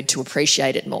about food to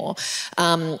appreciate it more.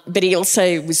 But he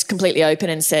also was completely open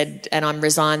and said, and I'm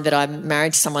resigned that I'm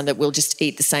married to someone that will just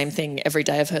eat the same thing every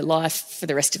day of her life for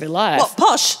the rest of her life. What,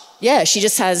 posh? Yeah, she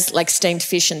just has like steamed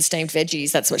fish and steamed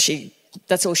veggies. That's all she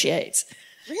eats.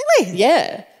 Really?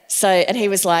 Yeah. So, and he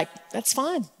was like, that's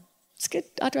fine. It's good.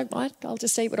 I don't mind. I'll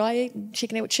just eat what I eat and she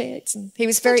can eat what she eats. And he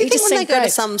was very... Do you think when they go great.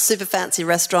 to some super fancy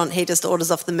restaurant, he just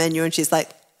orders off the menu and she's like,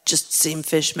 just steamed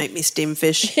fish, make me steam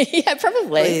fish? Yeah,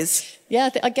 probably. Please. Yeah,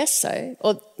 I guess so.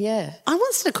 Or, yeah. I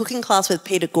once did a cooking class with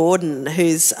Peter Gordon,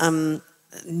 who's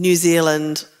New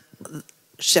Zealand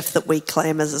chef that we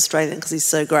claim as Australian because he's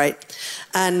so great.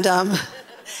 And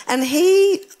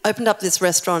he opened up this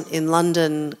restaurant in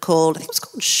London called, I think it was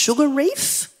called Sugar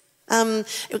Reef. And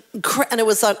it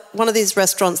was like one of these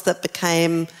restaurants that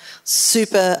became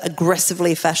super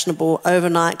aggressively fashionable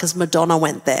overnight because Madonna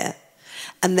went there.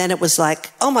 And then it was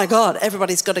like, oh my God,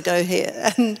 everybody's got to go here.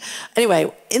 And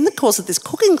anyway, in the course of this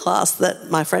cooking class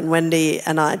that my friend Wendy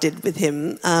and I did with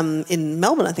him in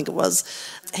Melbourne, I think it was,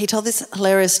 he told this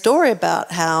hilarious story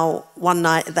about how one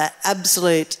night, that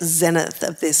absolute zenith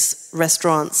of this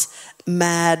restaurant's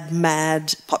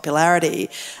mad popularity,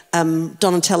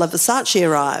 Donatella Versace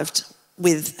arrived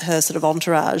with her sort of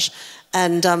entourage,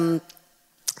 and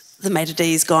the maitre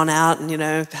d's gone out and,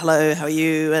 hello, how are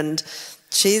you? And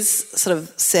she's sort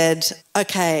of said,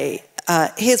 okay,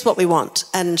 here's what we want.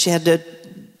 And she had a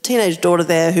teenage daughter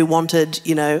there who wanted,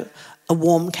 a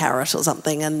warm carrot or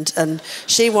something, and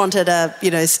she wanted a,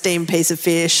 steamed piece of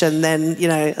fish, and then,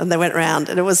 and they went round,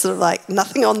 and it was sort of like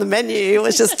nothing on the menu. It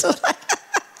was just like...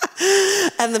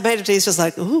 And the maitre d's just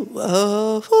like,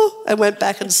 and went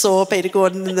back and saw Peter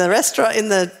Gordon in the restaurant, in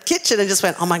the kitchen, and just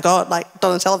went, oh my God, like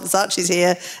Donatella Versace's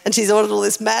here and she's ordered all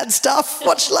this mad stuff.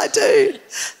 What shall I do?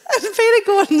 And Peter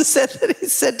Gordon said that he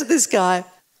said to this guy,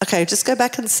 okay, just go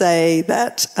back and say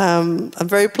that I'm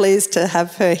very pleased to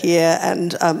have her here,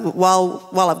 and while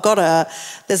I've got her,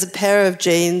 there's a pair of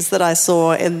jeans that I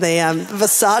saw in the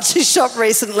Versace shop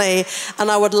recently, and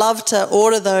I would love to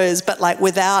order those, but like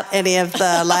without any of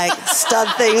the like stud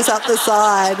things up the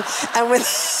side, and with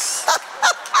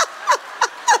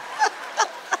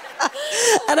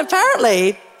and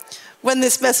apparently, when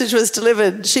this message was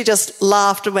delivered, she just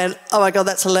laughed and went, oh my God,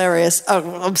 that's hilarious.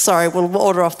 Oh, I'm sorry, we'll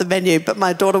order off the menu, but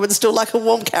my daughter would still like a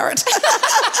warm carrot.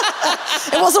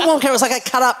 It wasn't warm carrot, it was like a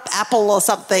cut up apple or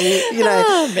something,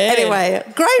 Oh, man. Anyway,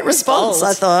 great response,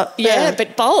 Bold. I thought. Yeah,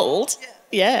 but bold.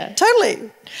 Yeah. Totally.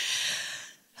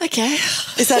 Okay.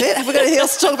 Is that it? Have we got anything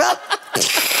else to talk about?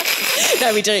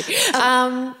 No, we do.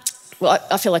 Well,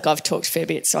 I feel like I've talked a fair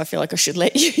bit, so I feel like I should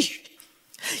let you...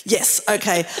 Yes,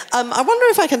 okay. I wonder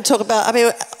if I can talk about, we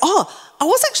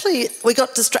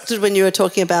got distracted when you were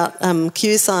talking about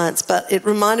Q science, but it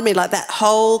reminded me, like, that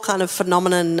whole kind of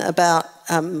phenomenon about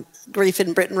grief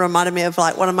in Britain reminded me of,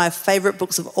 like, one of my favourite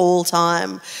books of all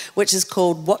time, which is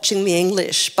called Watching the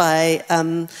English by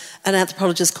an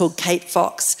anthropologist called Kate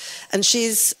Fox. And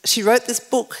she wrote this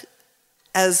book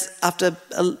after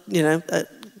a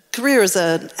career as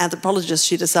an anthropologist,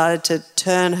 she decided to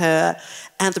turn her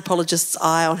anthropologist's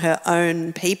eye on her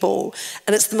own people.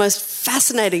 And it's the most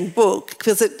fascinating book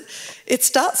because it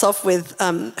starts off with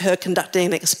her conducting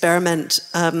an experiment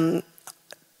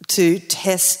to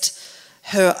test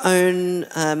her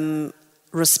own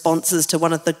responses to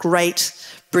one of the great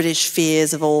British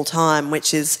fears of all time,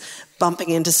 which is bumping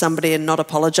into somebody and not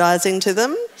apologising to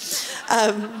them.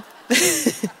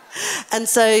 And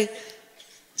so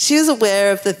she was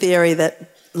aware of the theory that,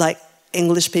 like,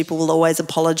 English people will always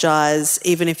apologise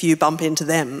even if you bump into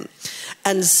them.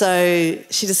 And so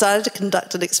she decided to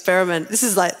conduct an experiment. This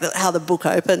is like how the book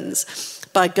opens,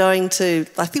 by going to,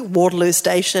 I think, Waterloo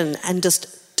Station and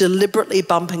just deliberately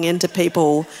bumping into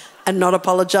people and not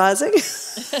apologising.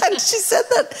 And she said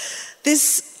that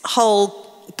this whole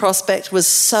prospect was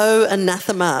so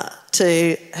anathema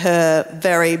to her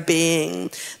very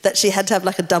being that she had to have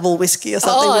like a double whiskey or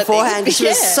something beforehand because she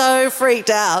was so freaked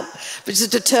out, but she's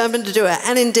determined to do it.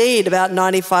 And indeed, about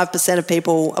 95% of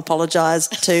people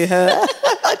apologised to her.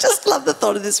 I just love the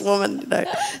thought of this woman, you know,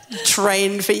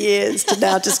 trained for years to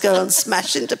now just go and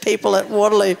smash into people at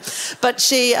Waterloo. But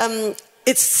she,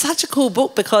 it's such a cool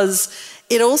book because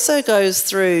it also goes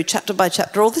through chapter by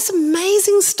chapter all this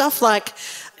amazing stuff like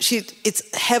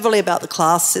it's heavily about the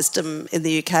class system in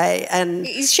the UK. And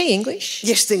is she English?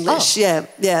 Yes, she's English. Oh.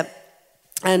 Yeah.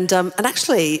 And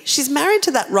actually, she's married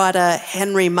to that writer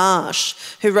Henry Marsh,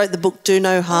 who wrote the book Do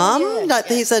No Harm.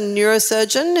 He's a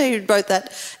neurosurgeon who wrote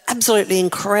that absolutely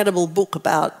incredible book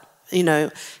about, you know,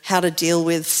 how to deal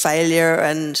with failure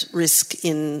and risk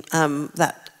in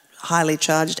that highly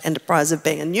charged enterprise of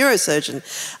being a neurosurgeon.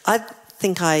 I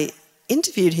think I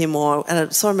interviewed him and I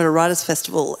saw him at a writers'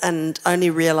 festival and only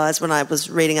realised when I was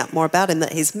reading up more about him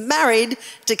that he's married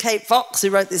to Kate Fox, who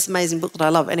wrote this amazing book that I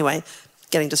love. Anyway,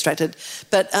 getting distracted.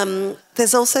 But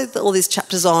there's also all these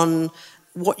chapters on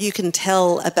what you can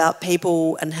tell about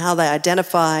people and how they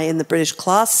identify in the British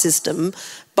class system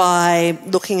by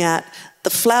looking at the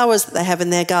flowers that they have in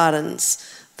their gardens,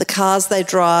 the cars they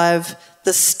drive,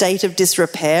 the state of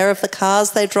disrepair of the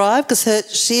cars they drive,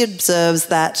 because she observes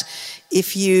that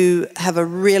if you have a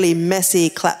really messy,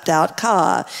 clapped-out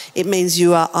car, it means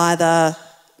you are either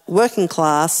working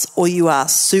class or you are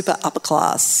super upper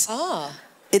class. Oh.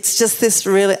 It's just this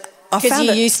really... Because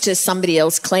you're used to somebody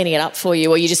else cleaning it up for you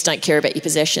or you just don't care about your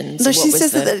possessions. No, she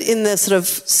says that in the sort of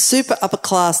super upper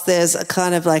class there's a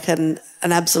kind of like an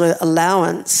absolute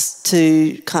allowance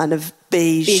to kind of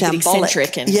be shambolic.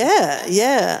 Eccentric.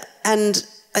 Yeah. And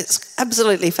it's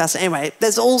absolutely fascinating. Anyway,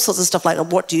 there's all sorts of stuff like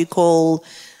what do you call,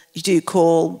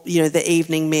 you know, the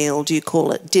evening meal? Do you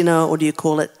call it dinner or do you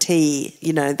call it tea?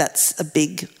 You know, that's a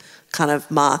big kind of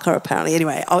marker apparently.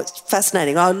 Anyway, it's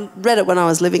fascinating. I read it when I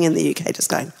was living in the UK just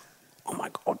going, oh my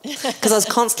God. Because I was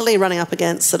constantly running up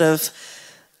against sort of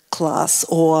class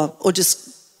or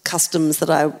just customs that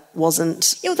I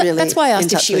wasn't really That's why I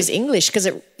asked in if she was English, because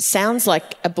it sounds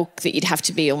like a book that you'd have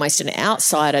to be almost an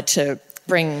outsider to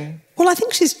bring... Well, I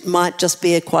think she might just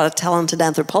be quite a talented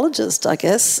anthropologist, I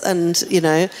guess, and, you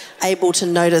know, able to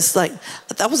notice, like,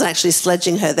 that wasn't actually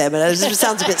sledging her there, but it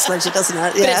sounds a bit sledgy, doesn't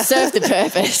it? Yeah. But it served the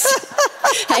purpose.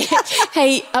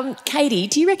 Hey, Katie,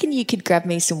 do you reckon you could grab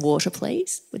me some water,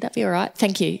 please? Would that be all right?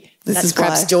 Thank you. That's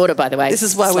Crab's daughter, by the way. This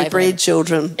is why we breed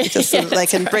children, because so that they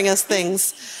can bring us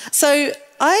things. So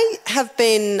I have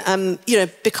been, you know,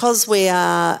 because we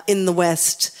are in the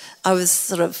West, I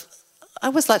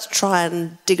always like to try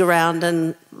and dig around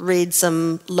and read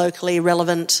some locally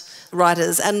relevant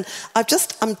writers. And I'm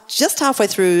just halfway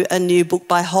through a new book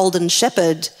by Holden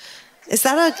Shepherd. It's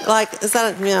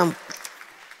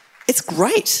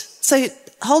great. So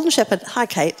Holden Shepherd, hi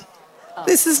Kate. Oh.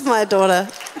 This is my daughter.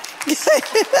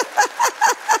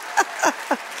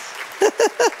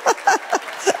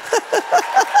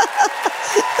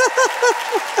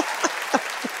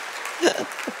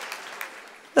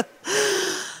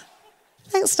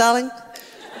 Thanks, darling.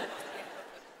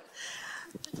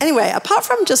 Anyway, apart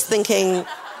from just thinking,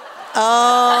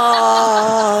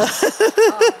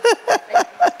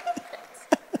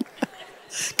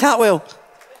 cartwheel.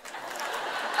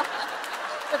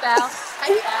 The bow.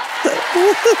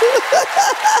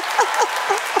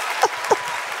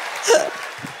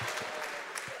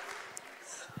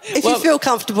 If you feel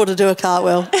comfortable to do a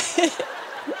cartwheel.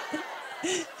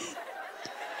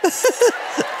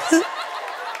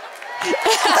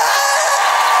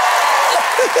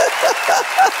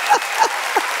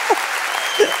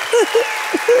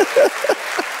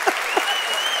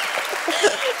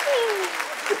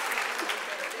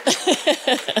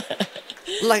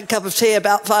 Like a cup of tea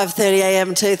about 5:30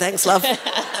 a.m. too, thanks, love.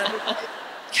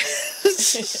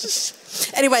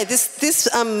 Anyway, this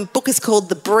book is called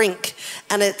The Brink,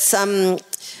 and it's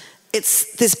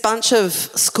this bunch of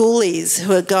schoolies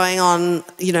who are going on,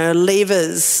 you know,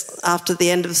 leavers after the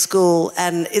end of school,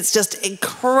 and it's just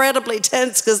incredibly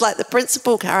tense because, like, the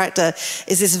principal character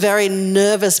is this very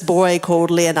nervous boy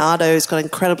called Leonardo who's got an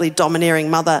incredibly domineering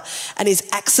mother, and he's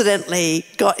accidentally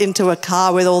got into a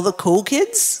car with all the cool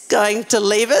kids going to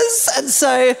leavers, and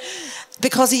so...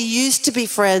 because he used to be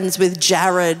friends with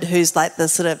Jared, who's like the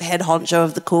sort of head honcho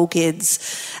of the cool kids,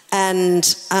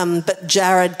 and but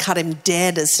Jared cut him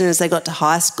dead as soon as they got to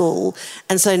high school,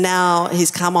 and so now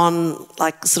he's come on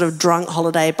like sort of drunk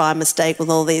holiday by mistake with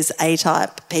all these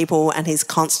A-type people, and he's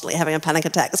constantly having a panic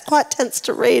attack. It's quite tense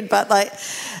to read, but like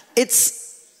it's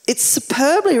it's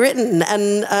superbly written,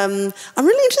 and I'm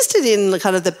really interested in the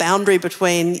kind of the boundary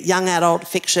between young adult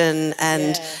fiction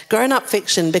and grown-up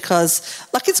fiction, because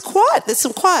there's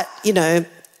some quite,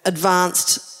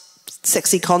 advanced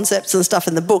sexy concepts and stuff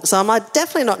in the book, so I'm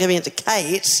definitely not giving it to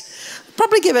Kate.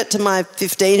 Probably give it to my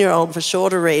 15-year-old for sure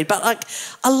to read. But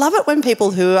I love it when people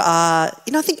who are,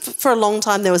 I think for a long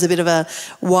time there was a bit of a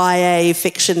YA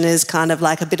fiction is kind of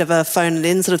like a bit of a phone it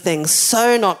in sort of thing.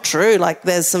 So not true. Like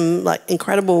there's some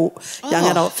incredible young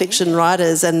adult fiction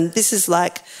writers, and this is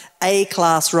like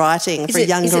A-class writing for a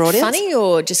younger audience. Is it funny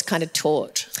or just kind of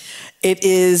taught? It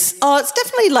is. Oh, it's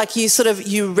definitely like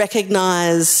you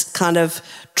recognise kind of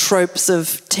tropes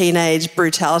of teenage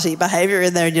brutality behaviour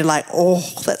in there, and you're like, oh,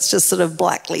 that's just sort of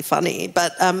blackly funny.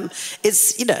 But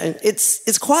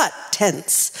it's quite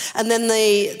tense. And then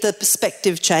the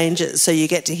perspective changes, so you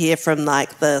get to hear from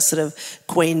like the sort of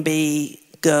Queen Bee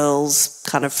girl's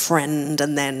kind of friend,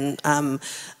 and then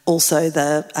also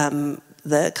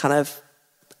the kind of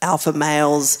alpha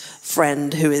male's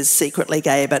friend who is secretly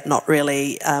gay but not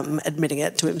really admitting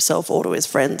it to himself or to his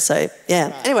friends. So,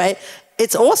 yeah. Right. Anyway,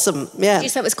 it's awesome, yeah. Did you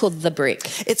say it was called The Brick?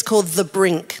 It's called The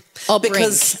Brink. Oh,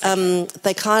 because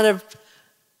they kind of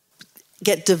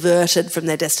get diverted from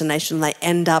their destination. They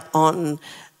end up on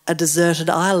a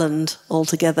deserted island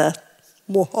altogether.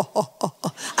 I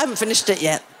haven't finished it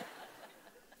yet.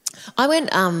 I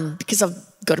went, because I've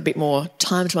got a bit more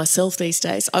time to myself these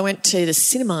days, I went to the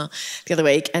cinema the other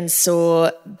week and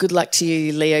saw Good Luck to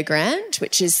You, Leo Grande,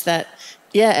 which is that,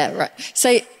 yeah, right.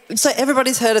 So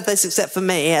everybody's heard of this except for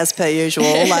me, as per usual.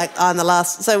 Like I'm the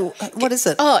last. So what is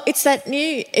it? Oh, it's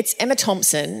Emma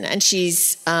Thompson, and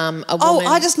she's a woman. Oh,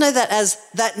 I just know that as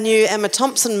that new Emma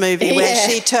Thompson movie where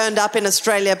she turned up in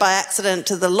Australia by accident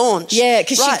to the launch. Yeah,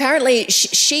 because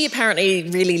she apparently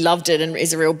really loved it and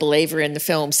is a real believer in the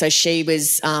film. So she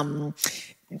was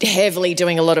heavily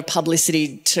doing a lot of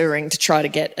publicity touring to try to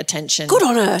get attention. Good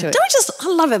on her. I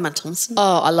love Emma Thompson.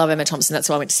 Oh, I love Emma Thompson. That's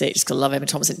why I went to see it, just because I love Emma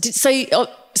Thompson. So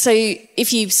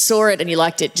if you saw it and you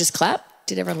liked it, just clap.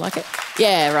 Did everyone like it?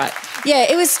 Yeah, right. Yeah,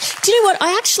 it was, do you know what?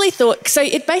 I actually thought, so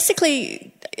it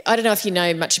basically, I don't know if you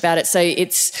know much about it. So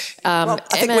it's... I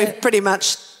think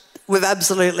we've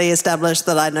absolutely established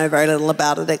that I know very little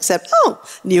about it except,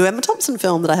 new Emma Thompson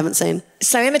film that I haven't seen.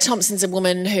 So Emma Thompson's a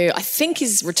woman who I think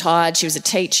is retired. She was a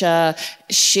teacher.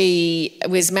 She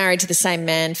was married to the same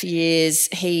man for years.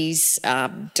 He's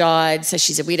died, so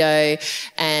she's a widow,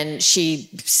 and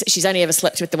she's only ever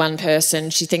slept with the one person.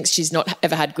 She thinks she's not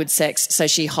ever had good sex, so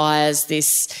she hires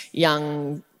this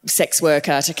young sex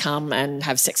worker to come and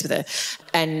have sex with her.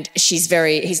 And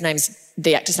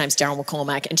the actor's name's Daryl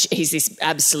McCormack, and he's this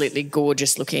absolutely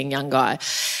gorgeous looking young guy.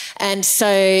 And so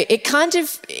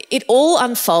it all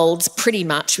unfolds pretty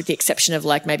much, with the exception of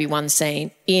like maybe one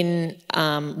scene in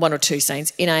one or two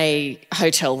scenes in a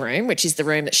hotel room, which is the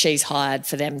room that she's hired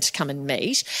for them to come and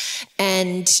meet.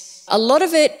 And a lot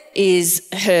of it is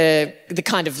the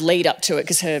kind of lead up to it,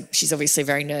 because she's obviously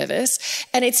very nervous.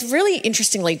 And it's really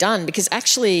interestingly done, because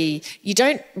actually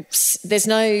there's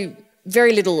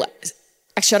very little,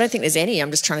 actually I don't think there's any,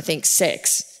 I'm just trying to think,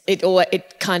 sex.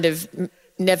 It kind of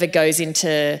never goes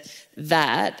into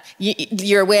that.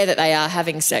 You're aware that they are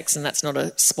having sex, and that's not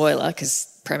a spoiler, because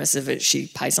premise of it, she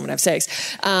pays someone to have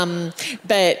sex.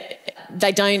 But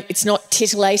it's not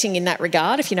titillating in that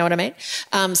regard, if you know what I mean.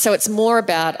 So it's more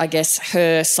about, I guess,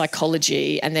 her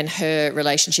psychology and then her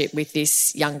relationship with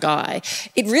this young guy.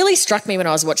 It really struck me when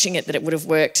I was watching it that it would have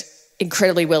worked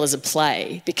incredibly well as a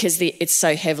play, because it's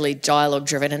so heavily dialogue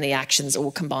driven and the actions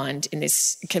all confined to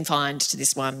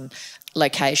this one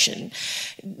location.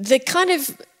 The kind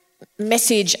of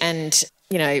message and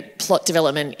plot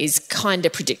development is kind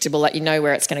of predictable. Like, you know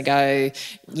where it's going to go.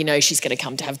 You know she's going to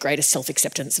come to have greater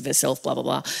self-acceptance of herself, blah, blah,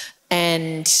 blah.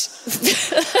 And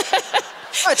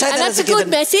that's a good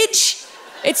message.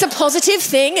 It's a positive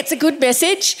thing. It's a good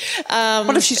message.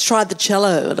 What if she's tried the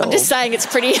cello at all? I'm just saying it's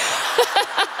pretty...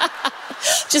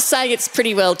 Just saying it's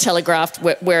pretty well telegraphed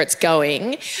where it's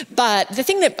going. But the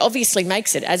thing that obviously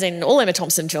makes it, as in all Emma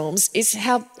Thompson films, is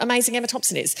how amazing Emma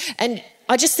Thompson is. And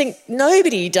I just think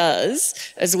nobody does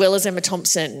as well as Emma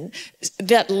Thompson.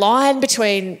 That line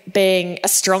between being a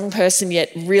strong person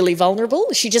yet really vulnerable,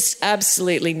 she just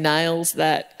absolutely nails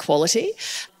that quality.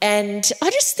 And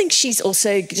I just think she's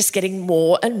also just getting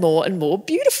more and more and more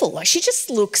beautiful. Like, she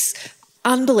just looks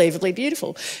unbelievably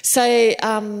beautiful. So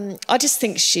I just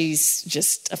think she's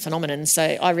just a phenomenon. So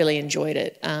I really enjoyed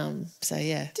it. So,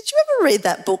 yeah. Did you ever read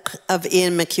that book of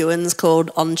Ian McEwan's called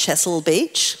On Chesil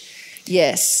Beach?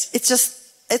 Yes.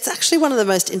 It's actually one of the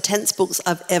most intense books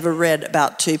I've ever read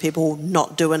about two people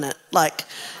not doing it. Like,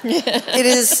 it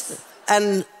is,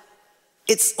 and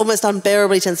it's almost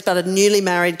unbearably tense. It's about a newly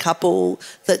married couple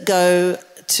that go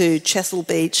to Chesil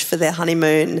Beach for their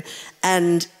honeymoon,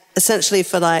 and essentially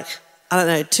for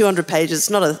 200 pages, it's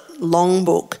not a long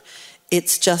book,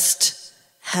 it's just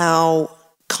how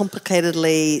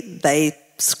complicatedly they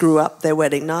screw up their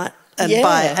wedding night.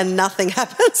 And nothing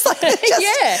happens.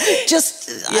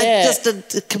 Just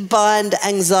a combined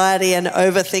anxiety and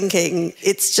overthinking.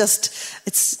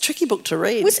 It's a tricky book to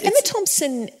read. Was Emma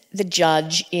Thompson the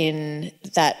judge in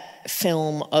that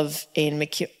film of Ian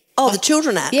McEwan? Oh, The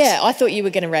Children Act. Yeah, I thought you were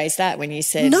going to raise that when you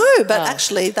said... No, but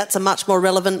actually that's a much more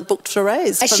relevant book to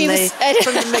raise from the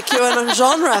McEwan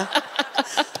genre.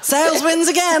 Sales wins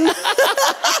again.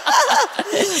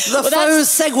 Faux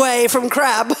segue from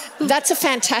Crab. That's a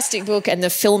fantastic book, and the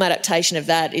film adaptation of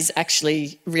that is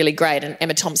actually really great. And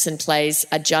Emma Thompson plays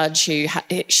a judge who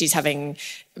she's having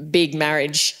big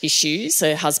marriage issues.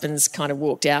 Her husband's kind of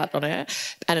walked out on her.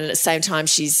 And at the same time,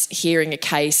 she's hearing a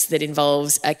case that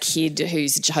involves a kid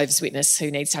who's a Jehovah's Witness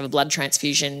who needs to have a blood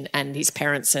transfusion and his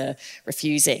parents are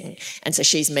refusing. And so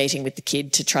she's meeting with the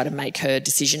kid to try to make her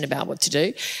decision about what to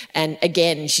do. And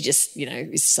again, she just,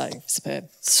 is so superb.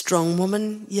 Strong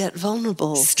woman, yet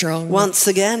vulnerable. Strong. Once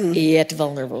again. Yet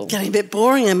vulnerable. Getting a bit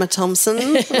boring, Emma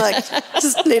Thompson.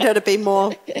 Just need her to be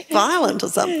more violent or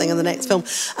something in the next film.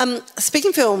 Speaking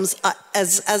of films,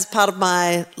 as part of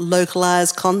my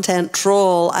localised content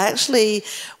trawl, I actually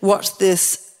watched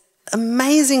this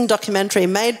amazing documentary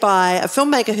made by a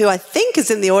filmmaker who I think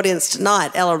is in the audience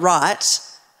tonight, Ella Wright.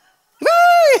 Woo!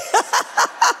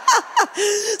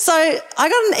 So I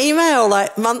got an email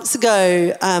months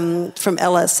ago from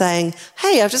Ella saying,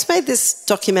 hey, I've just made this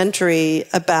documentary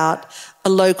about a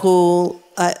local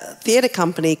theatre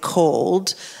company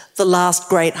called The Last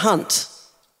Great Hunt.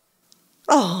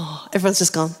 Oh, everyone's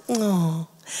just gone, oh.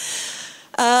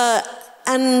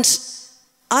 And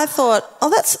I thought, I'm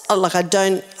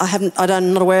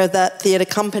not aware of that theatre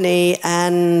company,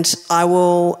 and I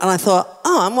thought,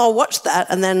 I'll watch that,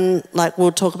 and then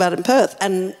we'll talk about it in Perth.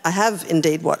 And I have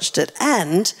indeed watched it.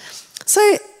 And so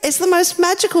it's the most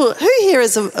magical. Who here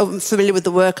is familiar with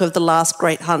the work of The Last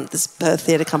Great Hunt, this Perth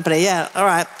theatre company? Yeah, all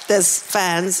right, there's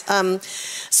fans.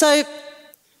 So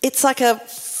it's like a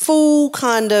full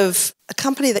kind of a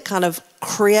company that kind of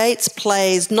creates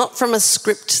plays, not from a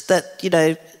script that,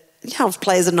 how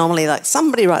plays are normally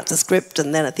somebody writes a script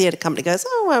and then a theatre company goes,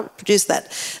 I'll produce that.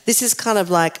 This is kind of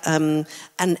like an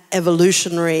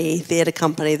evolutionary theatre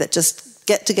company that just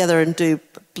get together and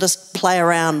just play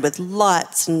around with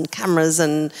lights and cameras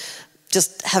and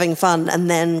just having fun and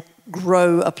then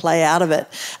grow a play out of it.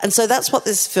 And so that's what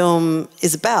this film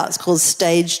is about. It's called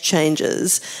Stage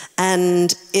Changes,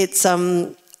 and it's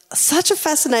such a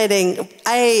fascinating...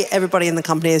 everybody in the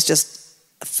company is just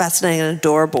fascinating and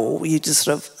adorable. You just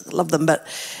sort of love them. But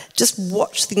just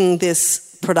watching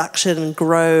this production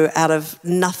grow out of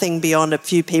nothing beyond a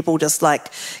few people just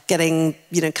getting,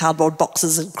 cardboard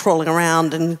boxes and crawling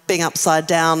around and being upside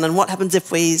down, and what happens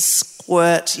if we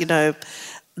squirt,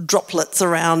 droplets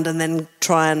around and then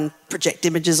try and project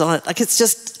images on it. It's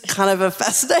just kind of a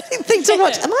fascinating thing to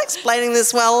watch. Am I explaining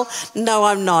this well? No,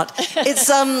 I'm not. It's...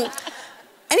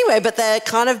 Anyway, but they're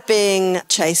kind of being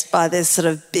chased by this sort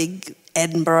of big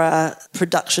Edinburgh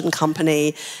production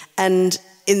company, and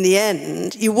in the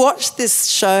end, you watch this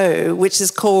show, which is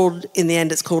called, in the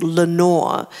end, it's called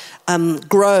Lenore,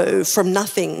 grow from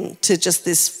nothing to just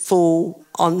this full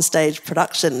on-stage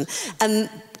production. And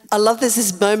I love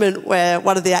this moment where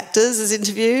one of the actors is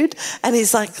interviewed and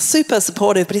he's super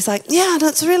supportive, but he's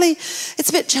it's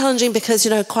a bit challenging because,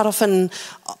 quite often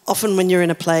when you're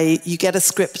in a play, you get a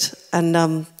script and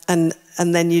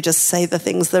then you just say the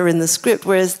things that are in the script,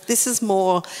 whereas this is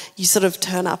more, you sort of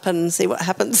turn up and see what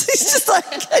happens. It's just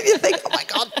and you think, oh my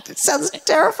God, it sounds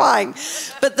terrifying.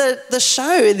 But the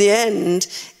show in the end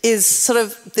is sort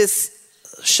of this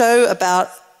show about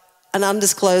an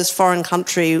undisclosed foreign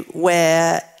country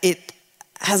where it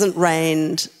hasn't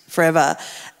rained forever,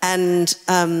 and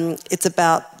it's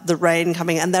about the rain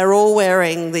coming, and they're all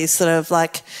wearing these sort of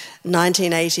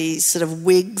 1980s sort of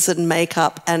wigs and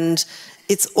makeup, and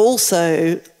it's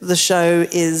also, the show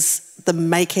is the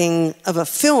making of a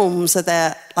film, so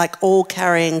they're all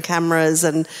carrying cameras,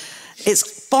 and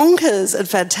it's bonkers and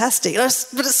fantastic.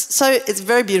 But it's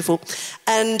very beautiful,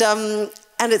 and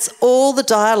it's all the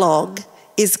dialogue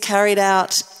is carried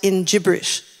out in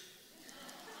gibberish.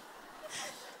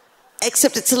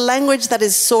 Except it's a language that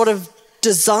is sort of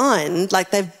designed,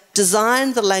 they've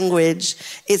designed the language.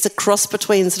 It's a cross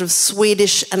between sort of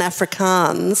Swedish and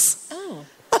Afrikaans. Oh.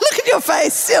 Look at your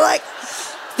face. You're like,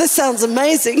 this sounds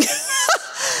amazing.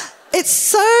 It's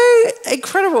so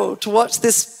incredible to watch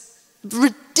this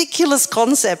ridiculous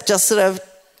concept just sort of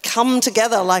come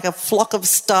together like a flock of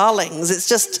starlings. It's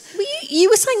just... You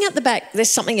were saying at the back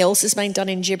there's something else that's been done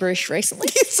in gibberish recently.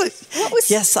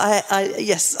 Yes,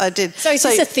 I did. So is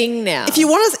this a thing now? If you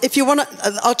want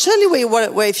to, I'll tell you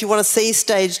where if you want to see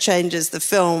Stage Changes, the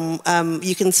film,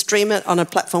 you can stream it on a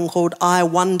platform called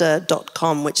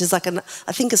iwonder.com, which is like I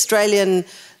think Australian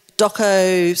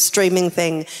doco streaming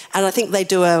thing, and I think they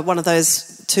do one of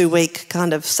those 2-week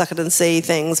kind of suck it and see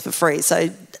things for free. So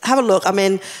have a look. I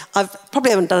mean, I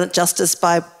probably haven't done it justice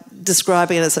by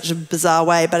describing it in such a bizarre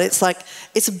way, but it's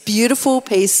a beautiful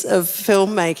piece of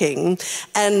filmmaking.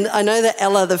 And I know that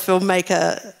Ella, the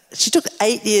filmmaker, she took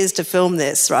 8 years to film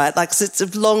this, right? Like, so it's a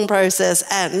long process,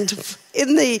 and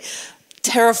in the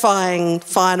terrifying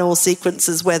final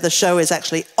sequences where the show is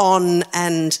actually on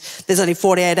and there's only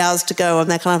 48 hours to go,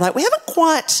 and they're kind of like, we haven't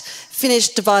quite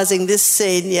finished devising this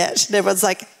scene yet. And everyone's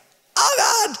like,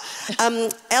 oh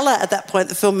God! Ella, at that point,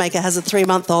 the filmmaker, has a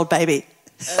 3-month-old baby.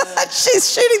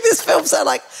 She's shooting this film, so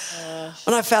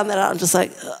when I found that out, I'm just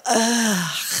like, I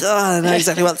don't know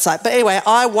exactly what it's like. But anyway,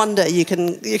 I wonder, you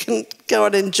can go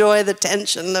and enjoy the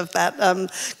tension of that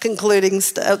concluding.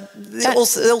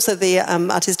 Also, the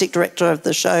artistic director of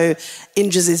the show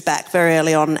injures his back very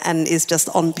early on and is just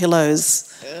on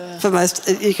pillows for most.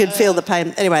 You can feel the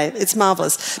pain. Anyway, it's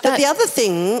marvellous. But the other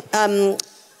thing,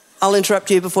 I'll interrupt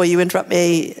you before you interrupt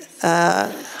me.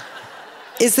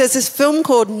 Is there's this film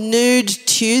called Nude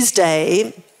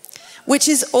Tuesday, which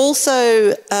is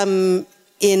also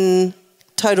in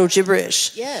total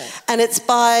gibberish. Yeah. And it's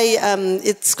by,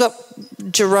 it's got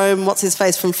Jerome,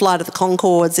 what's-his-face from Flight of the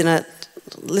Conchords in it.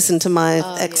 Listen to my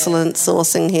excellent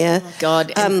sourcing here. Oh,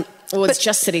 God. It's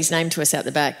just said his name to us out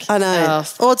the back. I know.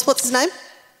 What's his name?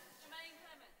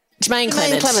 Jermaine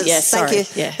Clements. Yes, sorry.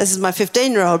 Thank you. Yeah. This is my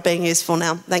 15-year-old being useful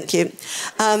now. Thank you.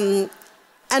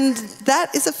 And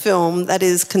that is a film that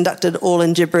is conducted all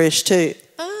in gibberish too.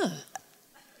 But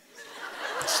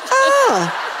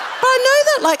I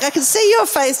know that, I can see your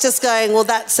face just going, well,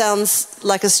 that sounds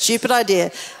like a stupid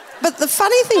idea. But the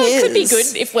funny thing is... It could be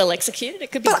good if well executed.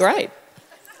 It could be great.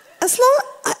 As long...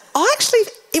 I actually...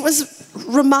 It was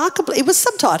remarkably... It was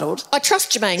subtitled. I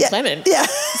trust Jermaine Clement. Yeah.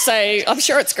 So I'm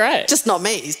sure it's great. Just not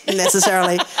me,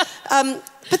 necessarily.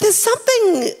 But there's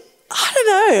something... I don't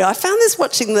know. I found this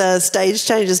watching the Stage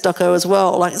Changes doco as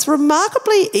well. It's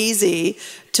remarkably easy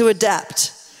to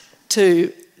adapt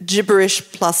to gibberish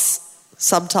plus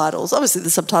subtitles. Obviously, the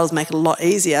subtitles make it a lot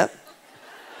easier.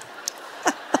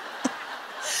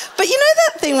 But you know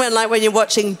that thing when you're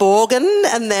watching Borgen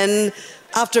and then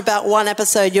after about one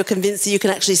episode you're convinced that you can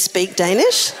actually speak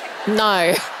Danish?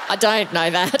 No, I don't know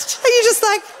that. Are you just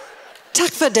like,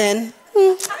 tak for den?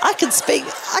 I can speak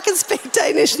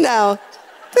Danish now.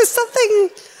 There's something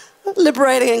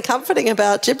liberating and comforting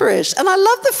about gibberish. And I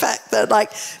love the fact that,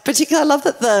 particularly I love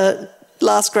that the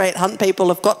Last Great Hunt people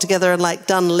have got together and,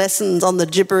 done lessons on the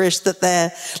gibberish that they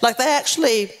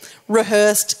actually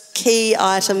rehearsed key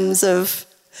items of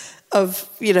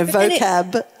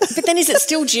vocab. But then is it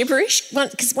still gibberish?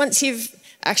 Because once you've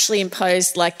actually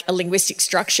imposed, a linguistic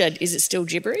structure, is it still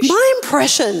gibberish? My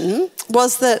impression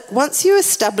was that once you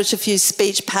establish a few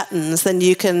speech patterns, then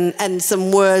you can, and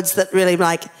some words that really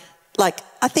I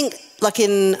think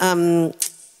in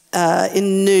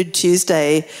Nude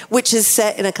Tuesday, which is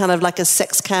set in a kind of a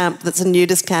sex camp that's a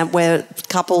nudist camp where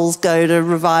couples go to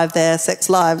revive their sex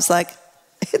lives.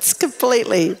 It's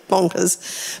completely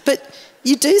bonkers. But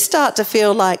you do start to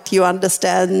feel like you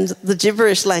understand the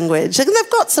gibberish language. And they've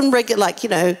got some regular,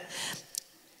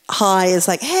 hi is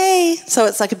hey. So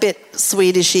it's a bit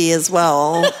Swedishy as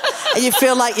well. And you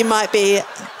feel like you might be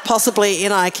possibly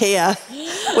in IKEA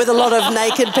with a lot of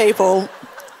naked people.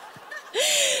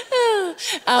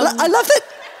 I love that.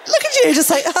 Look at you, just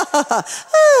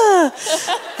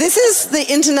This is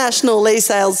the international Lee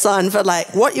Sales sign for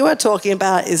what you are talking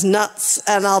about is nuts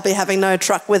and I'll be having no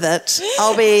truck with it.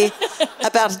 I'll be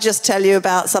about to just tell you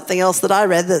about something else that I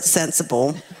read that's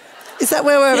sensible. Is that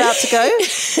where we're about to go?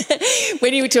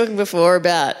 When you were talking before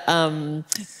about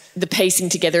the piecing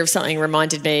together of something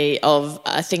reminded me of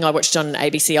a thing I watched on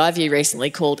ABC iView recently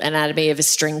called Anatomy of a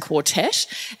String Quartet,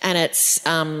 and it's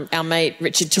our mate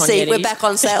Richard Tognetti. See, we're back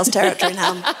on sales territory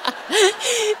now.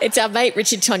 It's our mate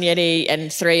Richard Tognetti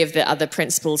and 3 of the other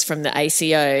principals from the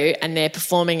ACO, and they're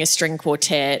performing a string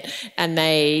quartet, and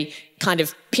they kind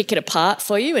of pick it apart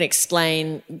for you and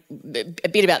explain a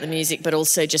bit about the music, but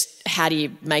also just how do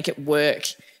you make it work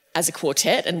as a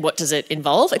quartet and what does it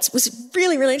involve. It was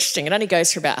really, really interesting. It only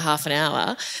goes for about half an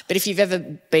hour, but if you've ever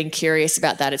been curious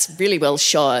about that, it's really well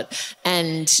shot.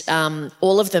 And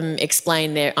all of them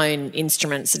explain their own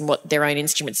instruments and what their own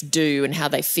instruments do and how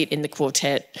they fit in the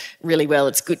quartet really well.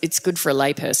 It's good for a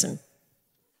layperson.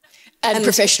 And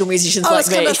professional musicians like me. I was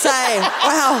going to say,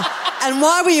 wow. And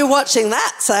why were you watching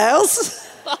that, Sales?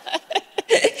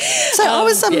 So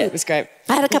it was great.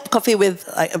 I had a cup of coffee with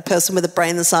a person with a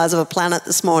brain the size of a planet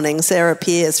this morning, Sarah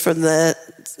Pierce from the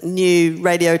new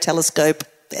radio telescope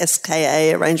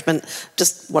SKA arrangement,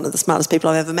 just one of the smartest people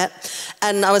I've ever met.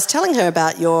 And I was telling her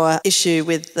about your issue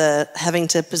with having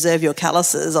to preserve your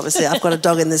calluses. Obviously, I've got a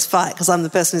dog in this fight because I'm the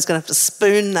person who's going to have to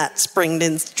spoon that stringed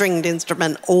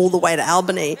instrument all the way to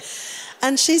Albany.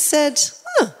 And she said,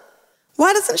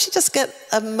 why doesn't she just get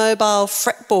a mobile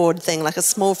fretboard thing, like a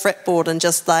small fretboard, and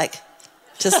just,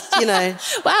 you know...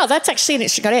 Wow, that's actually an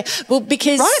interesting idea. Well,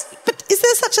 because... Right? But is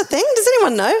there such a thing? Does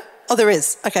anyone know? Oh, there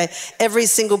is. Okay. Every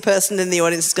single person in the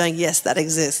audience is going, yes, that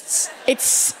exists.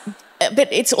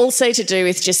 But it's also to do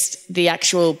with just the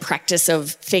actual practice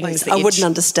of things that I wouldn't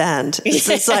understand.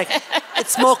 It's like,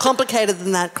 it's more complicated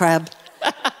than that, Crab.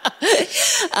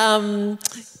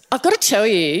 I've got to tell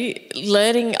you,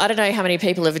 I don't know how many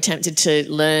people have attempted to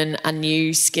learn a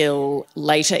new skill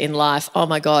later in life. Oh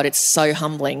my God, it's so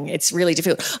humbling. It's really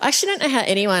difficult. I actually don't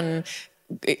know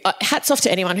how hats off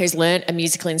to anyone who's learned a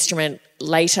musical instrument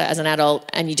later as an adult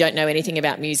and you don't know anything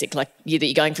about music, that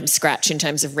you're going from scratch in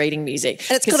terms of reading music.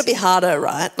 And it's got to be harder,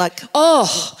 right?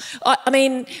 I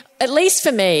mean, at least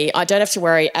for me, I don't have to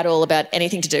worry at all about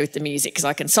anything to do with the music because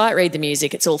I can sight read the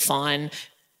music. It's all fine.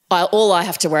 All I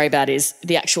have to worry about is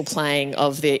the actual playing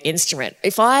of the instrument.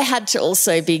 If I had to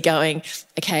also be going,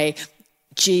 okay,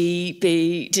 G,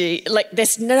 B, D,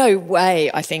 there's no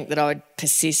way I think that I would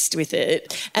persist with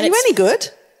it. And Are you any good?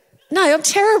 No, I'm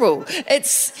terrible.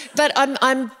 But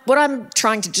what I'm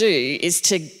trying to do is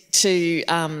to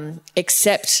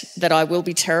accept that I will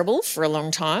be terrible for a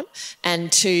long time and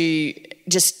to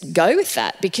just go with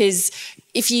that, because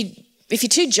if you're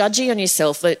too judgy on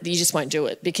yourself, you just won't do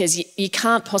it, because you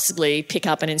can't possibly pick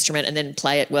up an instrument and then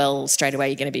play it well straight away.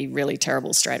 You're going to be really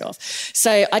terrible straight off.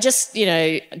 So I just,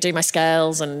 do my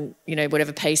scales and,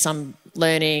 whatever piece I'm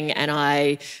learning, and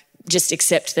I just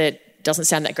accept that it doesn't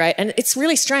sound that great. And it's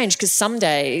really strange because some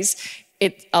days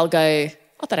I'll go,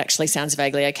 oh, that actually sounds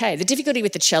vaguely okay. The difficulty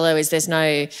with the cello is there's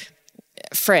no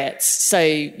frets, so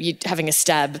you're having a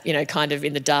stab, kind of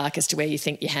in the dark as to where you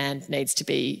think your hand needs to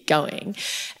be going.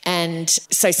 And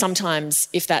so sometimes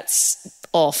if that's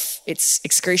off, it's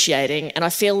excruciating. And I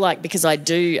feel like because I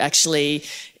do actually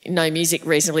know music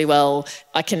reasonably well,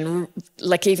 I can,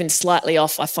 even slightly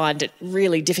off, I find it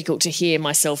really difficult to hear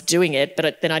myself doing it,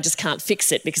 but then I just can't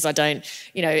fix it because I don't,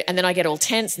 and then I get all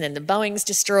tense and then the bowing's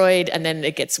destroyed and then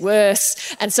it gets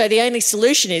worse. And so the only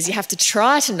solution is you have to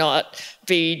try to not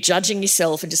be judging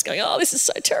yourself and just going, oh, this is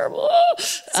so terrible.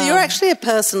 So you're actually a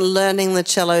person learning the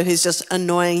cello who's just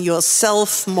annoying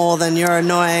yourself more than you're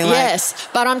annoying. Yes,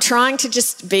 but I'm trying to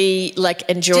just be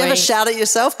enjoying. Do you ever shout at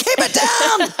yourself? Keep it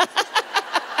down!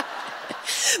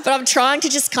 But I'm trying to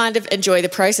just kind of enjoy the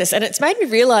process. And it's made me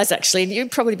realise, actually, and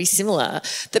you'd probably be similar,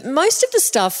 that most of the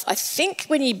stuff, I think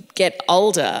when you get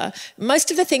older,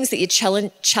 most of the things that you're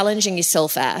challenging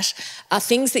yourself at are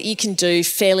things that you can do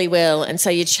fairly well. And so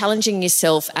you're challenging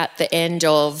yourself at the end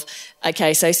of,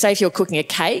 okay, so say if you're cooking a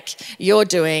cake, you're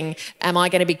doing, am I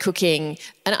going to be cooking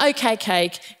an okay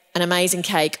cake, an amazing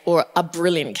cake, or a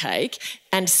brilliant cake?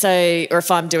 And so, or if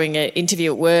I'm doing an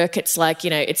interview at work, it's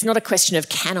it's not a question of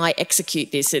can I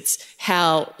execute this, it's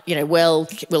how, well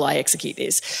will I execute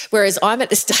this? Whereas I'm at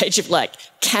the stage of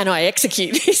can I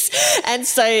execute this? And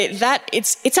so that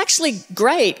it's actually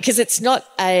great because it's not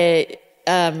a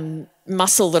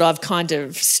muscle that I've kind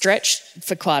of stretched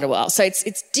for quite a while. So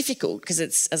it's difficult because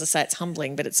it's, as I say, it's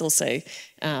humbling, but it's also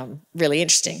really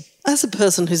interesting. As a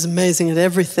person who's amazing at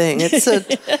everything,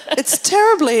 it's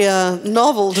terribly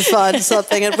novel to find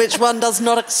something at which one does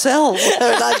not excel.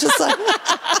 And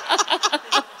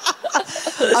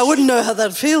I wouldn't know how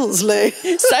that feels, Lee.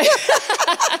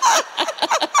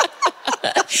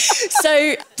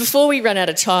 So before we run out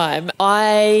of time,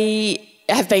 I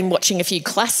have been watching a few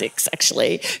classics,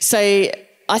 actually. So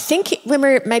I think when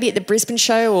we're maybe at the Brisbane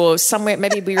show or somewhere,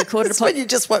 maybe we recorded when you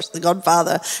just watched The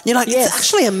Godfather. You're like, yes. It's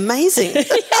actually amazing.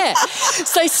 Yeah.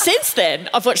 So since then,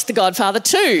 I've watched The Godfather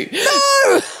 2.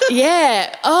 No!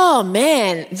 Yeah. Oh,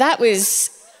 man. It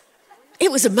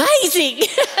was amazing.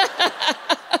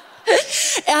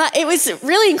 it was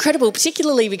really incredible,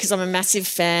 particularly because I'm a massive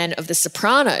fan of The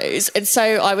Sopranos. And so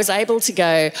I was able to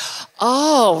go,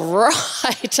 oh,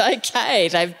 right, okay,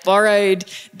 they've borrowed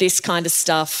this kind of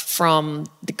stuff from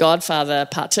The Godfather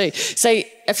Part 2. So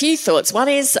a few thoughts. One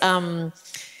is,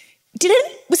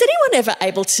 was anyone ever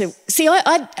able to see?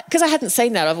 Because I hadn't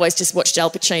seen that. I've always just watched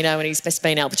Al Pacino, and he's best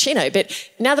been Al Pacino.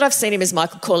 But now that I've seen him as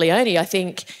Michael Corleone, I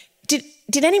think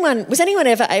was anyone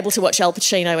ever able to watch Al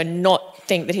Pacino and not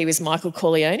think that he was Michael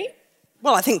Corleone?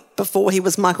 Well, I think before he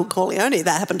was Michael Corleone,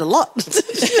 that happened a lot.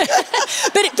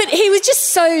 but he was just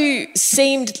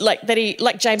seemed like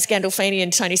James Gandolfini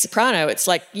and Tony Soprano. It's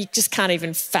like you just can't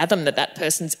even fathom that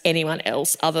person's anyone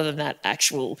else other than that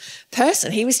actual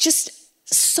person. He was just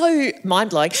so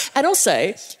mind-blowing. And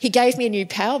also, he gave me a new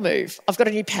power move. I've got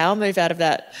a new power move out of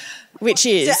that, which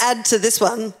is... To add to this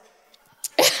one.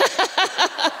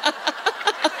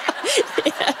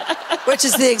 Which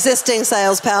is the existing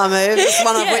sales power move,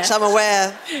 one of which I'm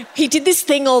aware. He did this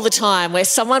thing all the time where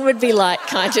someone would be like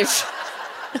kind of...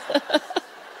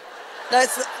 No,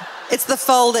 it's the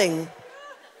folding.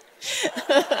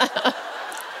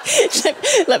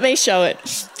 Let me show it.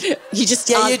 You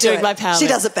just aren't doing my power. She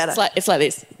does it better. It's like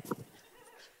this.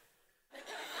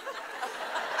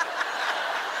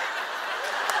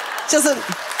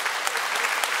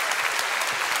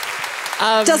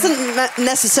 Doesn't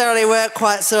necessarily work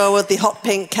quite so well with the hot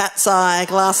pink cat's eye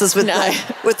glasses with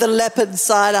the leopard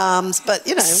sidearms, but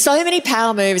you know. So many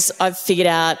power moves I've figured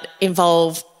out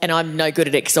involve, and I'm no good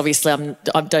at it because obviously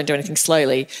I don't do anything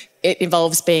slowly. It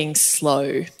involves being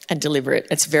slow and deliberate.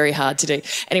 It's very hard to do.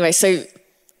 Anyway, so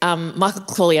Michael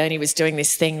Corleone was doing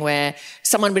this thing where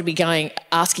someone would be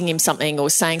asking him something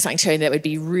or saying something to him that would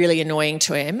be really annoying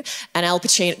to him, and Al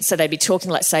Pacino, so they'd be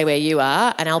talking like, say, where you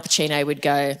are, and Al Pacino would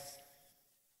go...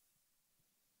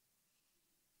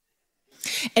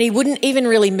 And he wouldn't even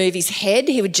really move his head.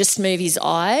 He would just move his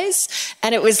eyes.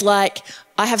 And it was like,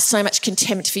 I have so much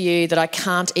contempt for you that I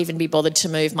can't even be bothered to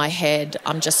move my head.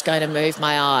 I'm just going to move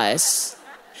my eyes.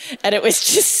 And it was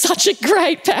just such a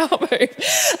great power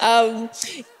move.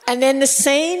 And then the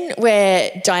scene where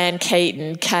Diane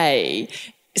Keaton, Kay,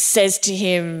 says to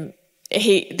him...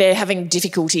 they're having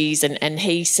difficulties and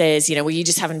he says, you know, well, you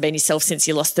just haven't been yourself since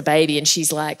you lost the baby. And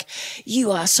she's like,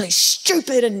 you are so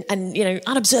stupid and you know,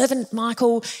 unobservant,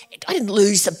 Michael. I didn't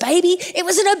lose the baby. It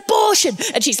was an abortion.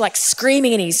 And she's like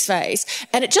screaming in his face.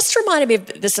 And it just reminded me of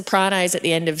The Sopranos at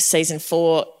the end of season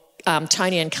 4.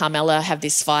 Tony and Carmela have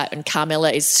this fight and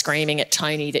Carmela is screaming at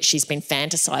Tony that she's been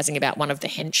fantasising about one of the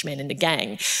henchmen in the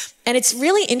gang. And it's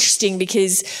really interesting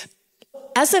because...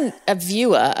 as a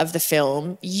viewer of the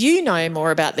film, you know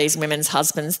more about these women's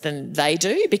husbands than they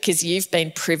do because you've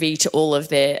been privy to all of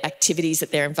their activities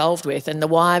that they're involved with, and the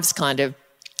wives kind of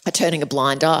are turning a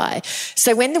blind eye.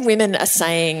 So when the women are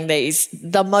saying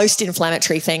the most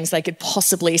inflammatory things they could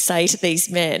possibly say to these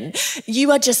men,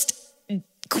 you are just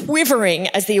quivering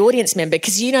as the audience member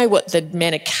because you know what the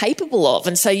men are capable of,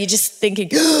 and so you're just thinking,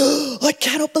 oh, I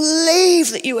cannot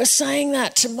believe that you are saying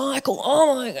that to Michael.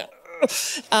 Oh, my God.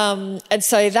 And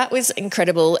so that was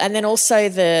incredible. And then also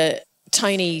the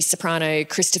Tony Soprano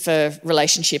Christopher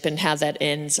relationship and how that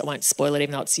ends. I won't spoil it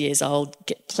even though it's years old.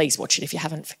 Please watch it if you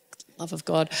haven't, for the love of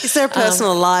God. Is there a person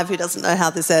alive who doesn't know how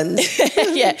this ends?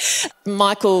 Yeah.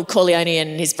 Michael Corleone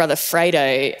and his brother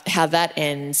Fredo, how that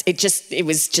ends. It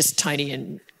was just Tony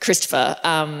and Christopher.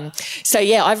 So,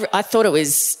 yeah, I thought it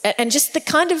was... And just the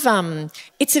kind of...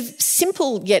 it's a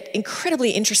simple yet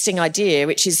incredibly interesting idea,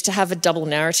 which is to have a double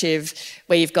narrative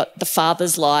where you've got the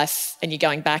father's life and you're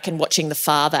going back and watching the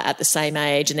father at the same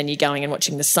age and then you're going and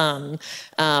watching the son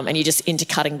and you're just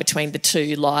intercutting between the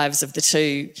two lives of the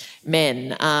two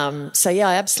men. So, yeah,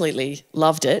 I absolutely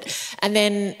loved it. And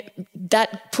then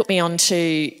that put me on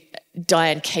to...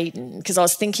 Diane Keaton, because I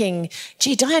was thinking,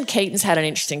 gee, Diane Keaton's had an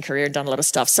interesting career and done a lot of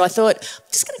stuff. So I thought,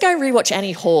 I'm just going to go rewatch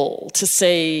Annie Hall to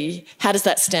see how does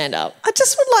that stand up. I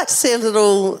just would like to see a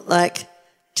little,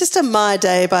 just a My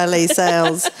Day by Lee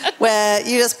Sales where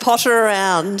you just potter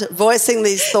around voicing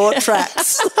these thought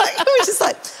tracks. Which is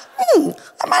like, I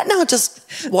might now just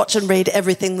watch and read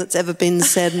everything that's ever been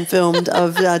said and filmed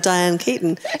of Diane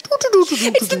Keaton.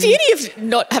 It's the beauty of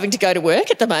not having to go to work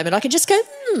at the moment. I can just go,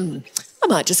 I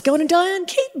might just go on a Diane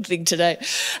Keaton thing today.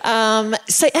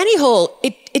 So Annie Hall,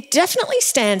 it definitely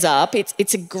stands up.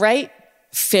 It's a great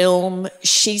film.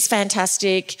 She's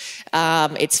fantastic.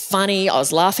 It's funny. I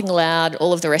was laughing aloud,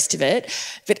 all of the rest of it.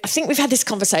 But I think we've had this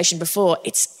conversation before.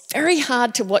 It's very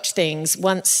hard to watch things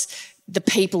once the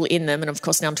people in them, and of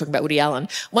course now I'm talking about Woody Allen,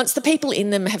 once the people in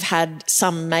them have had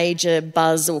some major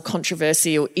buzz or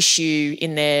controversy or issue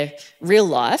in their real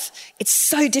life, it's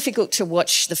so difficult to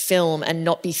watch the film and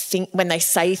not when they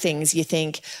say things, you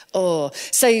think, oh.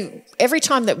 So every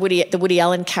time that the Woody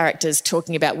Allen character's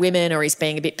talking about women or he's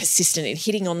being a bit persistent in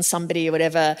hitting on somebody or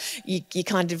whatever, you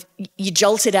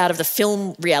jolt it out of the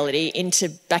film reality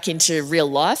back into real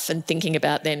life and thinking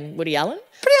about then Woody Allen.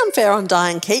 Pretty unfair on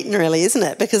Diane Keaton, really, isn't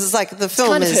it? Because it's like the film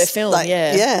kind is of her film, like,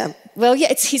 yeah. Well, yeah,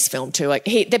 it's his film too. Like,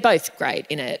 they're both great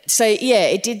in it. So yeah,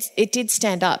 it did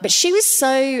stand up. But she was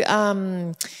so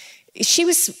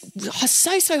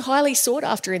highly sought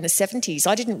after in the 70s.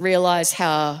 I didn't realise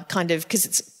how because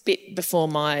it's a bit before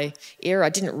my era. I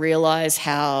didn't realise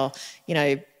how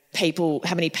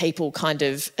how many people kind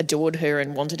of adored her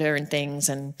and wanted her and things,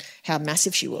 and how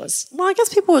massive she was. Well, I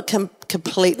guess people were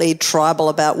completely tribal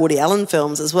about Woody Allen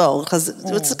films as well, because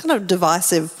it's a kind of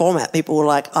divisive format. People were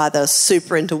like either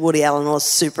super into Woody Allen or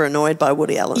super annoyed by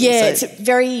Woody Allen. Yeah, it's a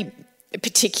very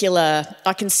particular,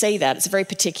 I can see that. It's a very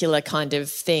particular kind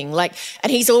of thing. And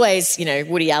he's always,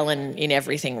 Woody Allen in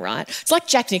everything, right? It's like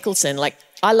Jack Nicholson. Like,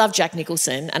 I love Jack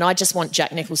Nicholson, and I just want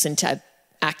Jack Nicholson to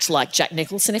act like Jack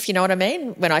Nicholson, if you know what I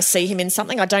mean. When I see him in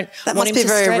something, I don't that want him to That must be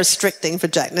very stretch. restricting for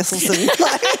Jack Nicholson.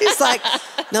 He's like,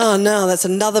 no, that's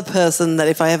another person that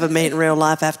if I ever meet in real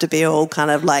life, I have to be all kind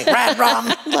of like, rad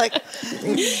rum, like,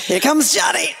 here comes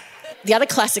Johnny. The other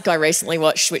classic I recently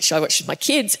watched, which I watched with my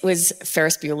kids, was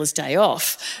Ferris Bueller's Day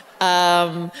Off.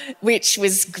 Which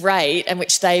was great and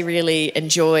which they really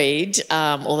enjoyed,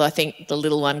 although I think the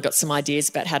little one got some ideas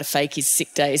about how to fake his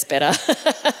sick days better.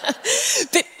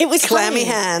 But it was clammy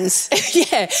funny. hands.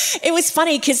 Yeah, it was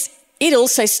funny because it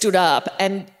also stood up,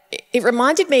 and it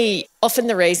reminded me often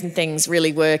the reason things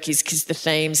really work is because the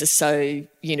themes are so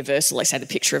universal, like say the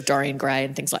picture of Dorian Gray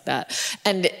and things like that.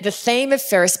 And the theme of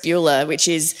Ferris Bueller, which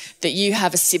is that you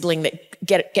have a sibling that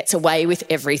gets away with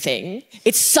everything,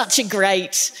 it's such a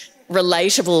great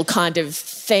relatable kind of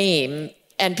theme,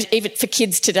 and even for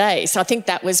kids today. So I think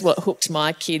that was what hooked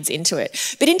my kids into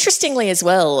it. But interestingly as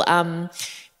well,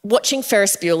 watching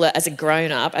Ferris Bueller as a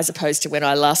grown-up, as opposed to when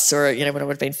I last saw it, when I would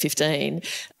have been 15,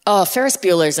 Ferris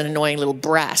Bueller is an annoying little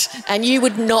brat, and you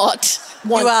would not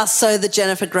want... You are so the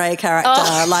Jennifer Grey character.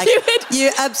 You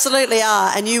absolutely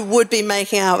are, and you would be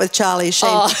making out with Charlie Sheen.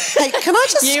 Hey, can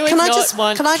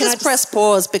I just press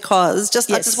pause because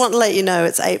I just want to let you know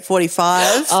it's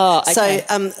 8:45. Oh, okay.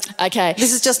 So, okay.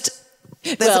 This is just...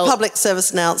 There's a public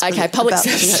service announcement. Okay, public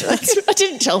service. I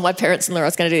didn't tell my parents-in-law I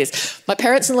was going to do this. My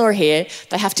parents-in-law are here.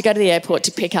 They have to go to the airport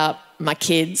to pick up my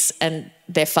kids and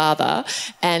their father,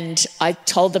 and I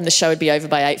told them the show would be over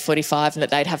by 8:45 and that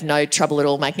they'd have no trouble at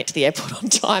all making it to the airport on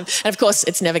time. And of course,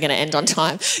 it's never going to end on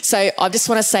time. So I just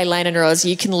want to say, Lane and Roz,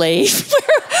 you can leave.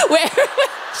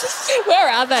 Where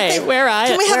are they? Where are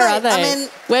they?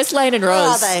 Where's Lane and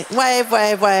Roz? Where are they? Wave.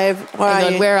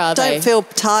 Where are they? Don't feel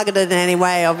targeted in any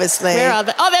way, obviously. Where are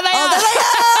they? Oh, there they are. There they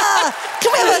are.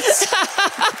 Come here,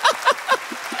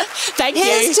 Thank you.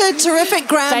 Here's to terrific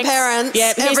grandparents.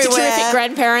 Yeah, here's to terrific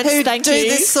grandparents. Who Thank do you.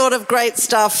 this sort of great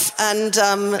stuff and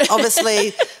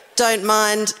obviously don't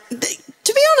mind.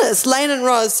 To be honest, Lane and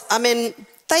Roz,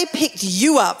 they picked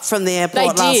you up from the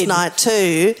airport last night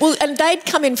too. Well, and they'd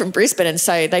come in from Brisbane, and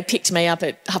so they picked me up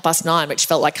at 9:30, which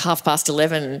felt like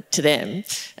 11:30 to them.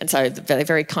 And so they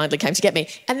very kindly came to get me.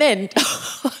 And then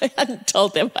I hadn't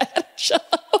told them I had a show.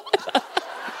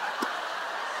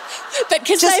 But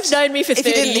because they've known me for 30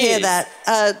 years. If you didn't hear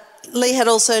that, Lee had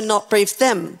also not briefed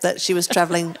them that she was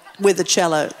travelling with a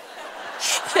cello.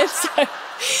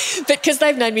 But because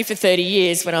they've known me for 30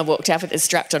 years, when I walked out with it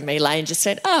strapped on me, Lane just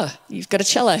said, "Oh, you've got a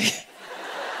cello."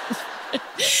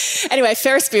 Anyway,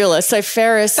 Ferris Bueller. So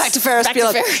Ferris... Back to Ferris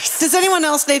Bueller. Does anyone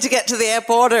else need to get to the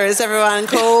airport, or is everyone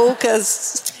cool?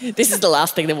 Because this is the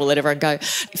last thing, then we'll let everyone go.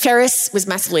 Ferris was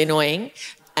massively annoying.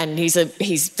 And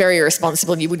he's very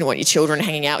irresponsible, and you wouldn't want your children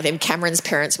hanging out with him. Cameron's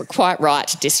parents were quite right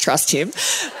to distrust him.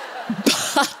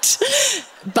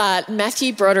 But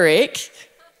Matthew Broderick,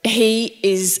 he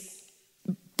is...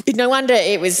 No wonder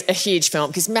it was a huge film,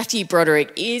 because Matthew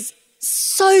Broderick is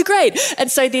so great.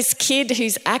 And so this kid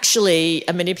who's actually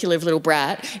a manipulative little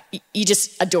brat, you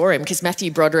just adore him because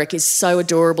Matthew Broderick is so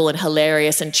adorable and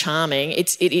hilarious and charming.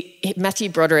 Matthew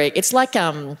Broderick, it's like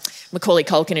Macaulay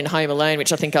Culkin in Home Alone,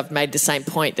 which I think I've made the same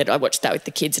point, that I watched that with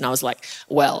the kids and I was like,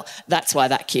 well, that's why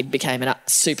that kid became a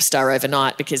superstar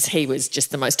overnight, because he was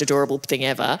just the most adorable thing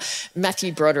ever.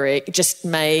 Matthew Broderick just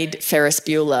made Ferris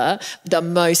Bueller the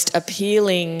most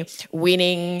appealing,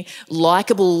 winning,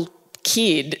 likeable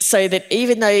kid, so that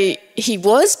even though he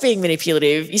was being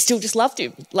manipulative, you still just loved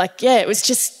him. Like, yeah, it was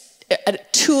just a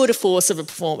tour de force of a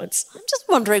performance. I'm just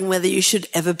wondering whether you should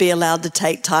ever be allowed to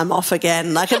take time off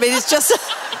again. Like, I mean, it's just...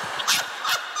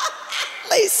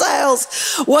 Leigh Sales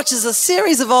watches a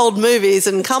series of old movies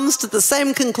and comes to the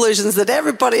same conclusions that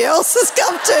everybody else has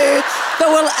come to, but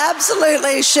will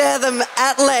absolutely share them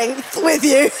at length with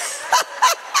you.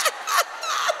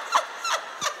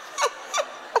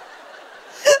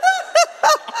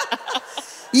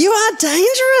 You are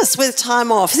dangerous with time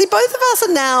off. See, both of us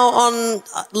are now on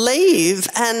leave,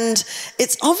 and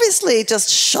it's obviously just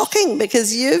shocking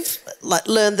because you've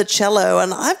learned the cello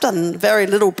and I've done very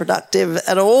little productive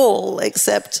at all,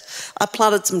 except I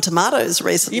planted some tomatoes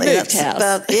recently. You moved That's house.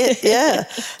 about it, yeah.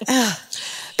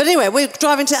 But anyway, we're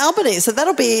driving to Albany, so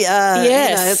that'll be,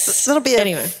 that'll be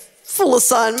a full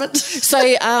assignment.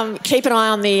 So keep an eye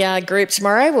on the group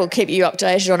tomorrow. We'll keep you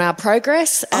updated on our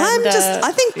progress. And,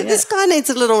 I think this guy needs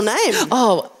a little name.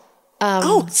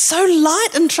 So light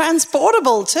and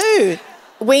transportable too.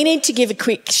 We need to give a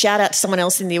quick shout out to someone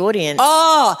else in the audience.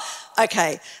 Oh,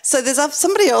 okay. So there's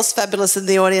somebody else fabulous in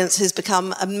the audience who's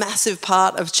become a massive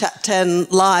part of Chat 10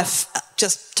 life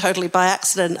just totally by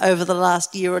accident over the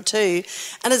last year or two.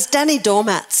 And it's Danny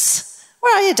Dormatz.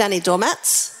 Where are you, Danny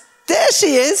Dormatz? There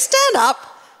she is. Stand up.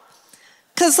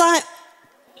 Because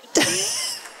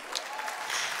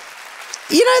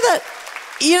You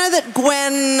know that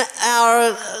Gwen,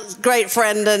 our great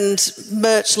friend and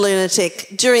merch lunatic,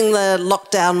 during the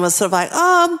lockdown was sort of like,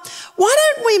 why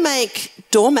don't we make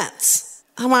doormats?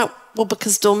 I'm like, well,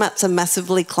 because doormats are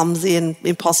massively clumsy and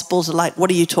impossible to what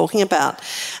are you talking about?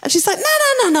 And she's like, no,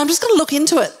 I'm just going to look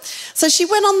into it. So she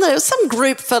went on some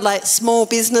group for small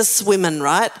business women,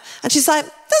 right? And she's like,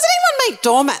 does anyone make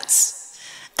doormats?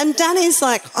 And Danny's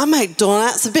like, I make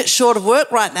doormats, a bit short of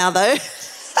work right now though.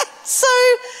 So...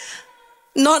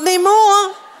 not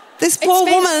anymore. This poor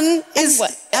woman is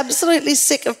absolutely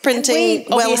sick of printing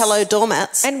hello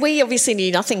doormats. And we obviously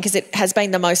knew nothing because it has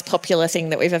been the most popular thing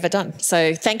that we've ever done.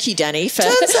 So thank you, Danny, for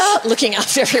looking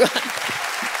after everyone.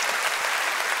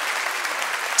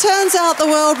 Turns out the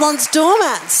world wants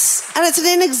doormats and it's an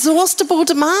inexhaustible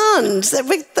demand.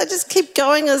 They just keep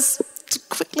going as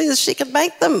quickly as she can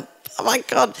make them. Oh, my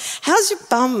God. How's your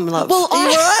bum, love? Well, Are you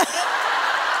all right?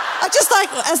 I just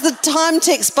as the time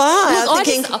ticks by, I'm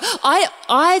thinking...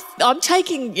 I'm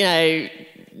taking,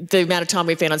 the amount of time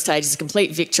we've been on stage as a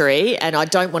complete victory and I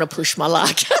don't want to push my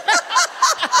luck.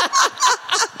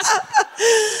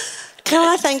 Can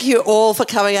I thank you all for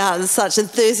coming out in such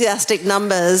enthusiastic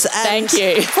numbers and thank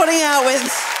you. Putting out with...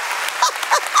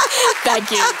 Thank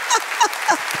you.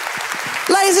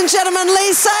 Ladies and gentlemen,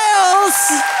 Leigh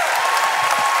Sales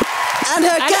and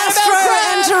her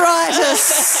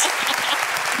gastroenteritis.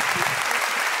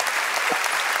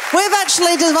 We've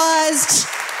actually devised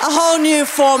a whole new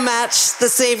format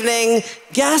this evening,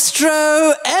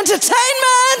 Gastro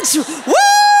Entertainment!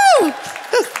 Woo!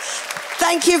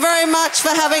 Thank you very much for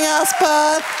having us,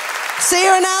 Perth. See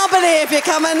you in Albany if you're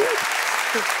coming.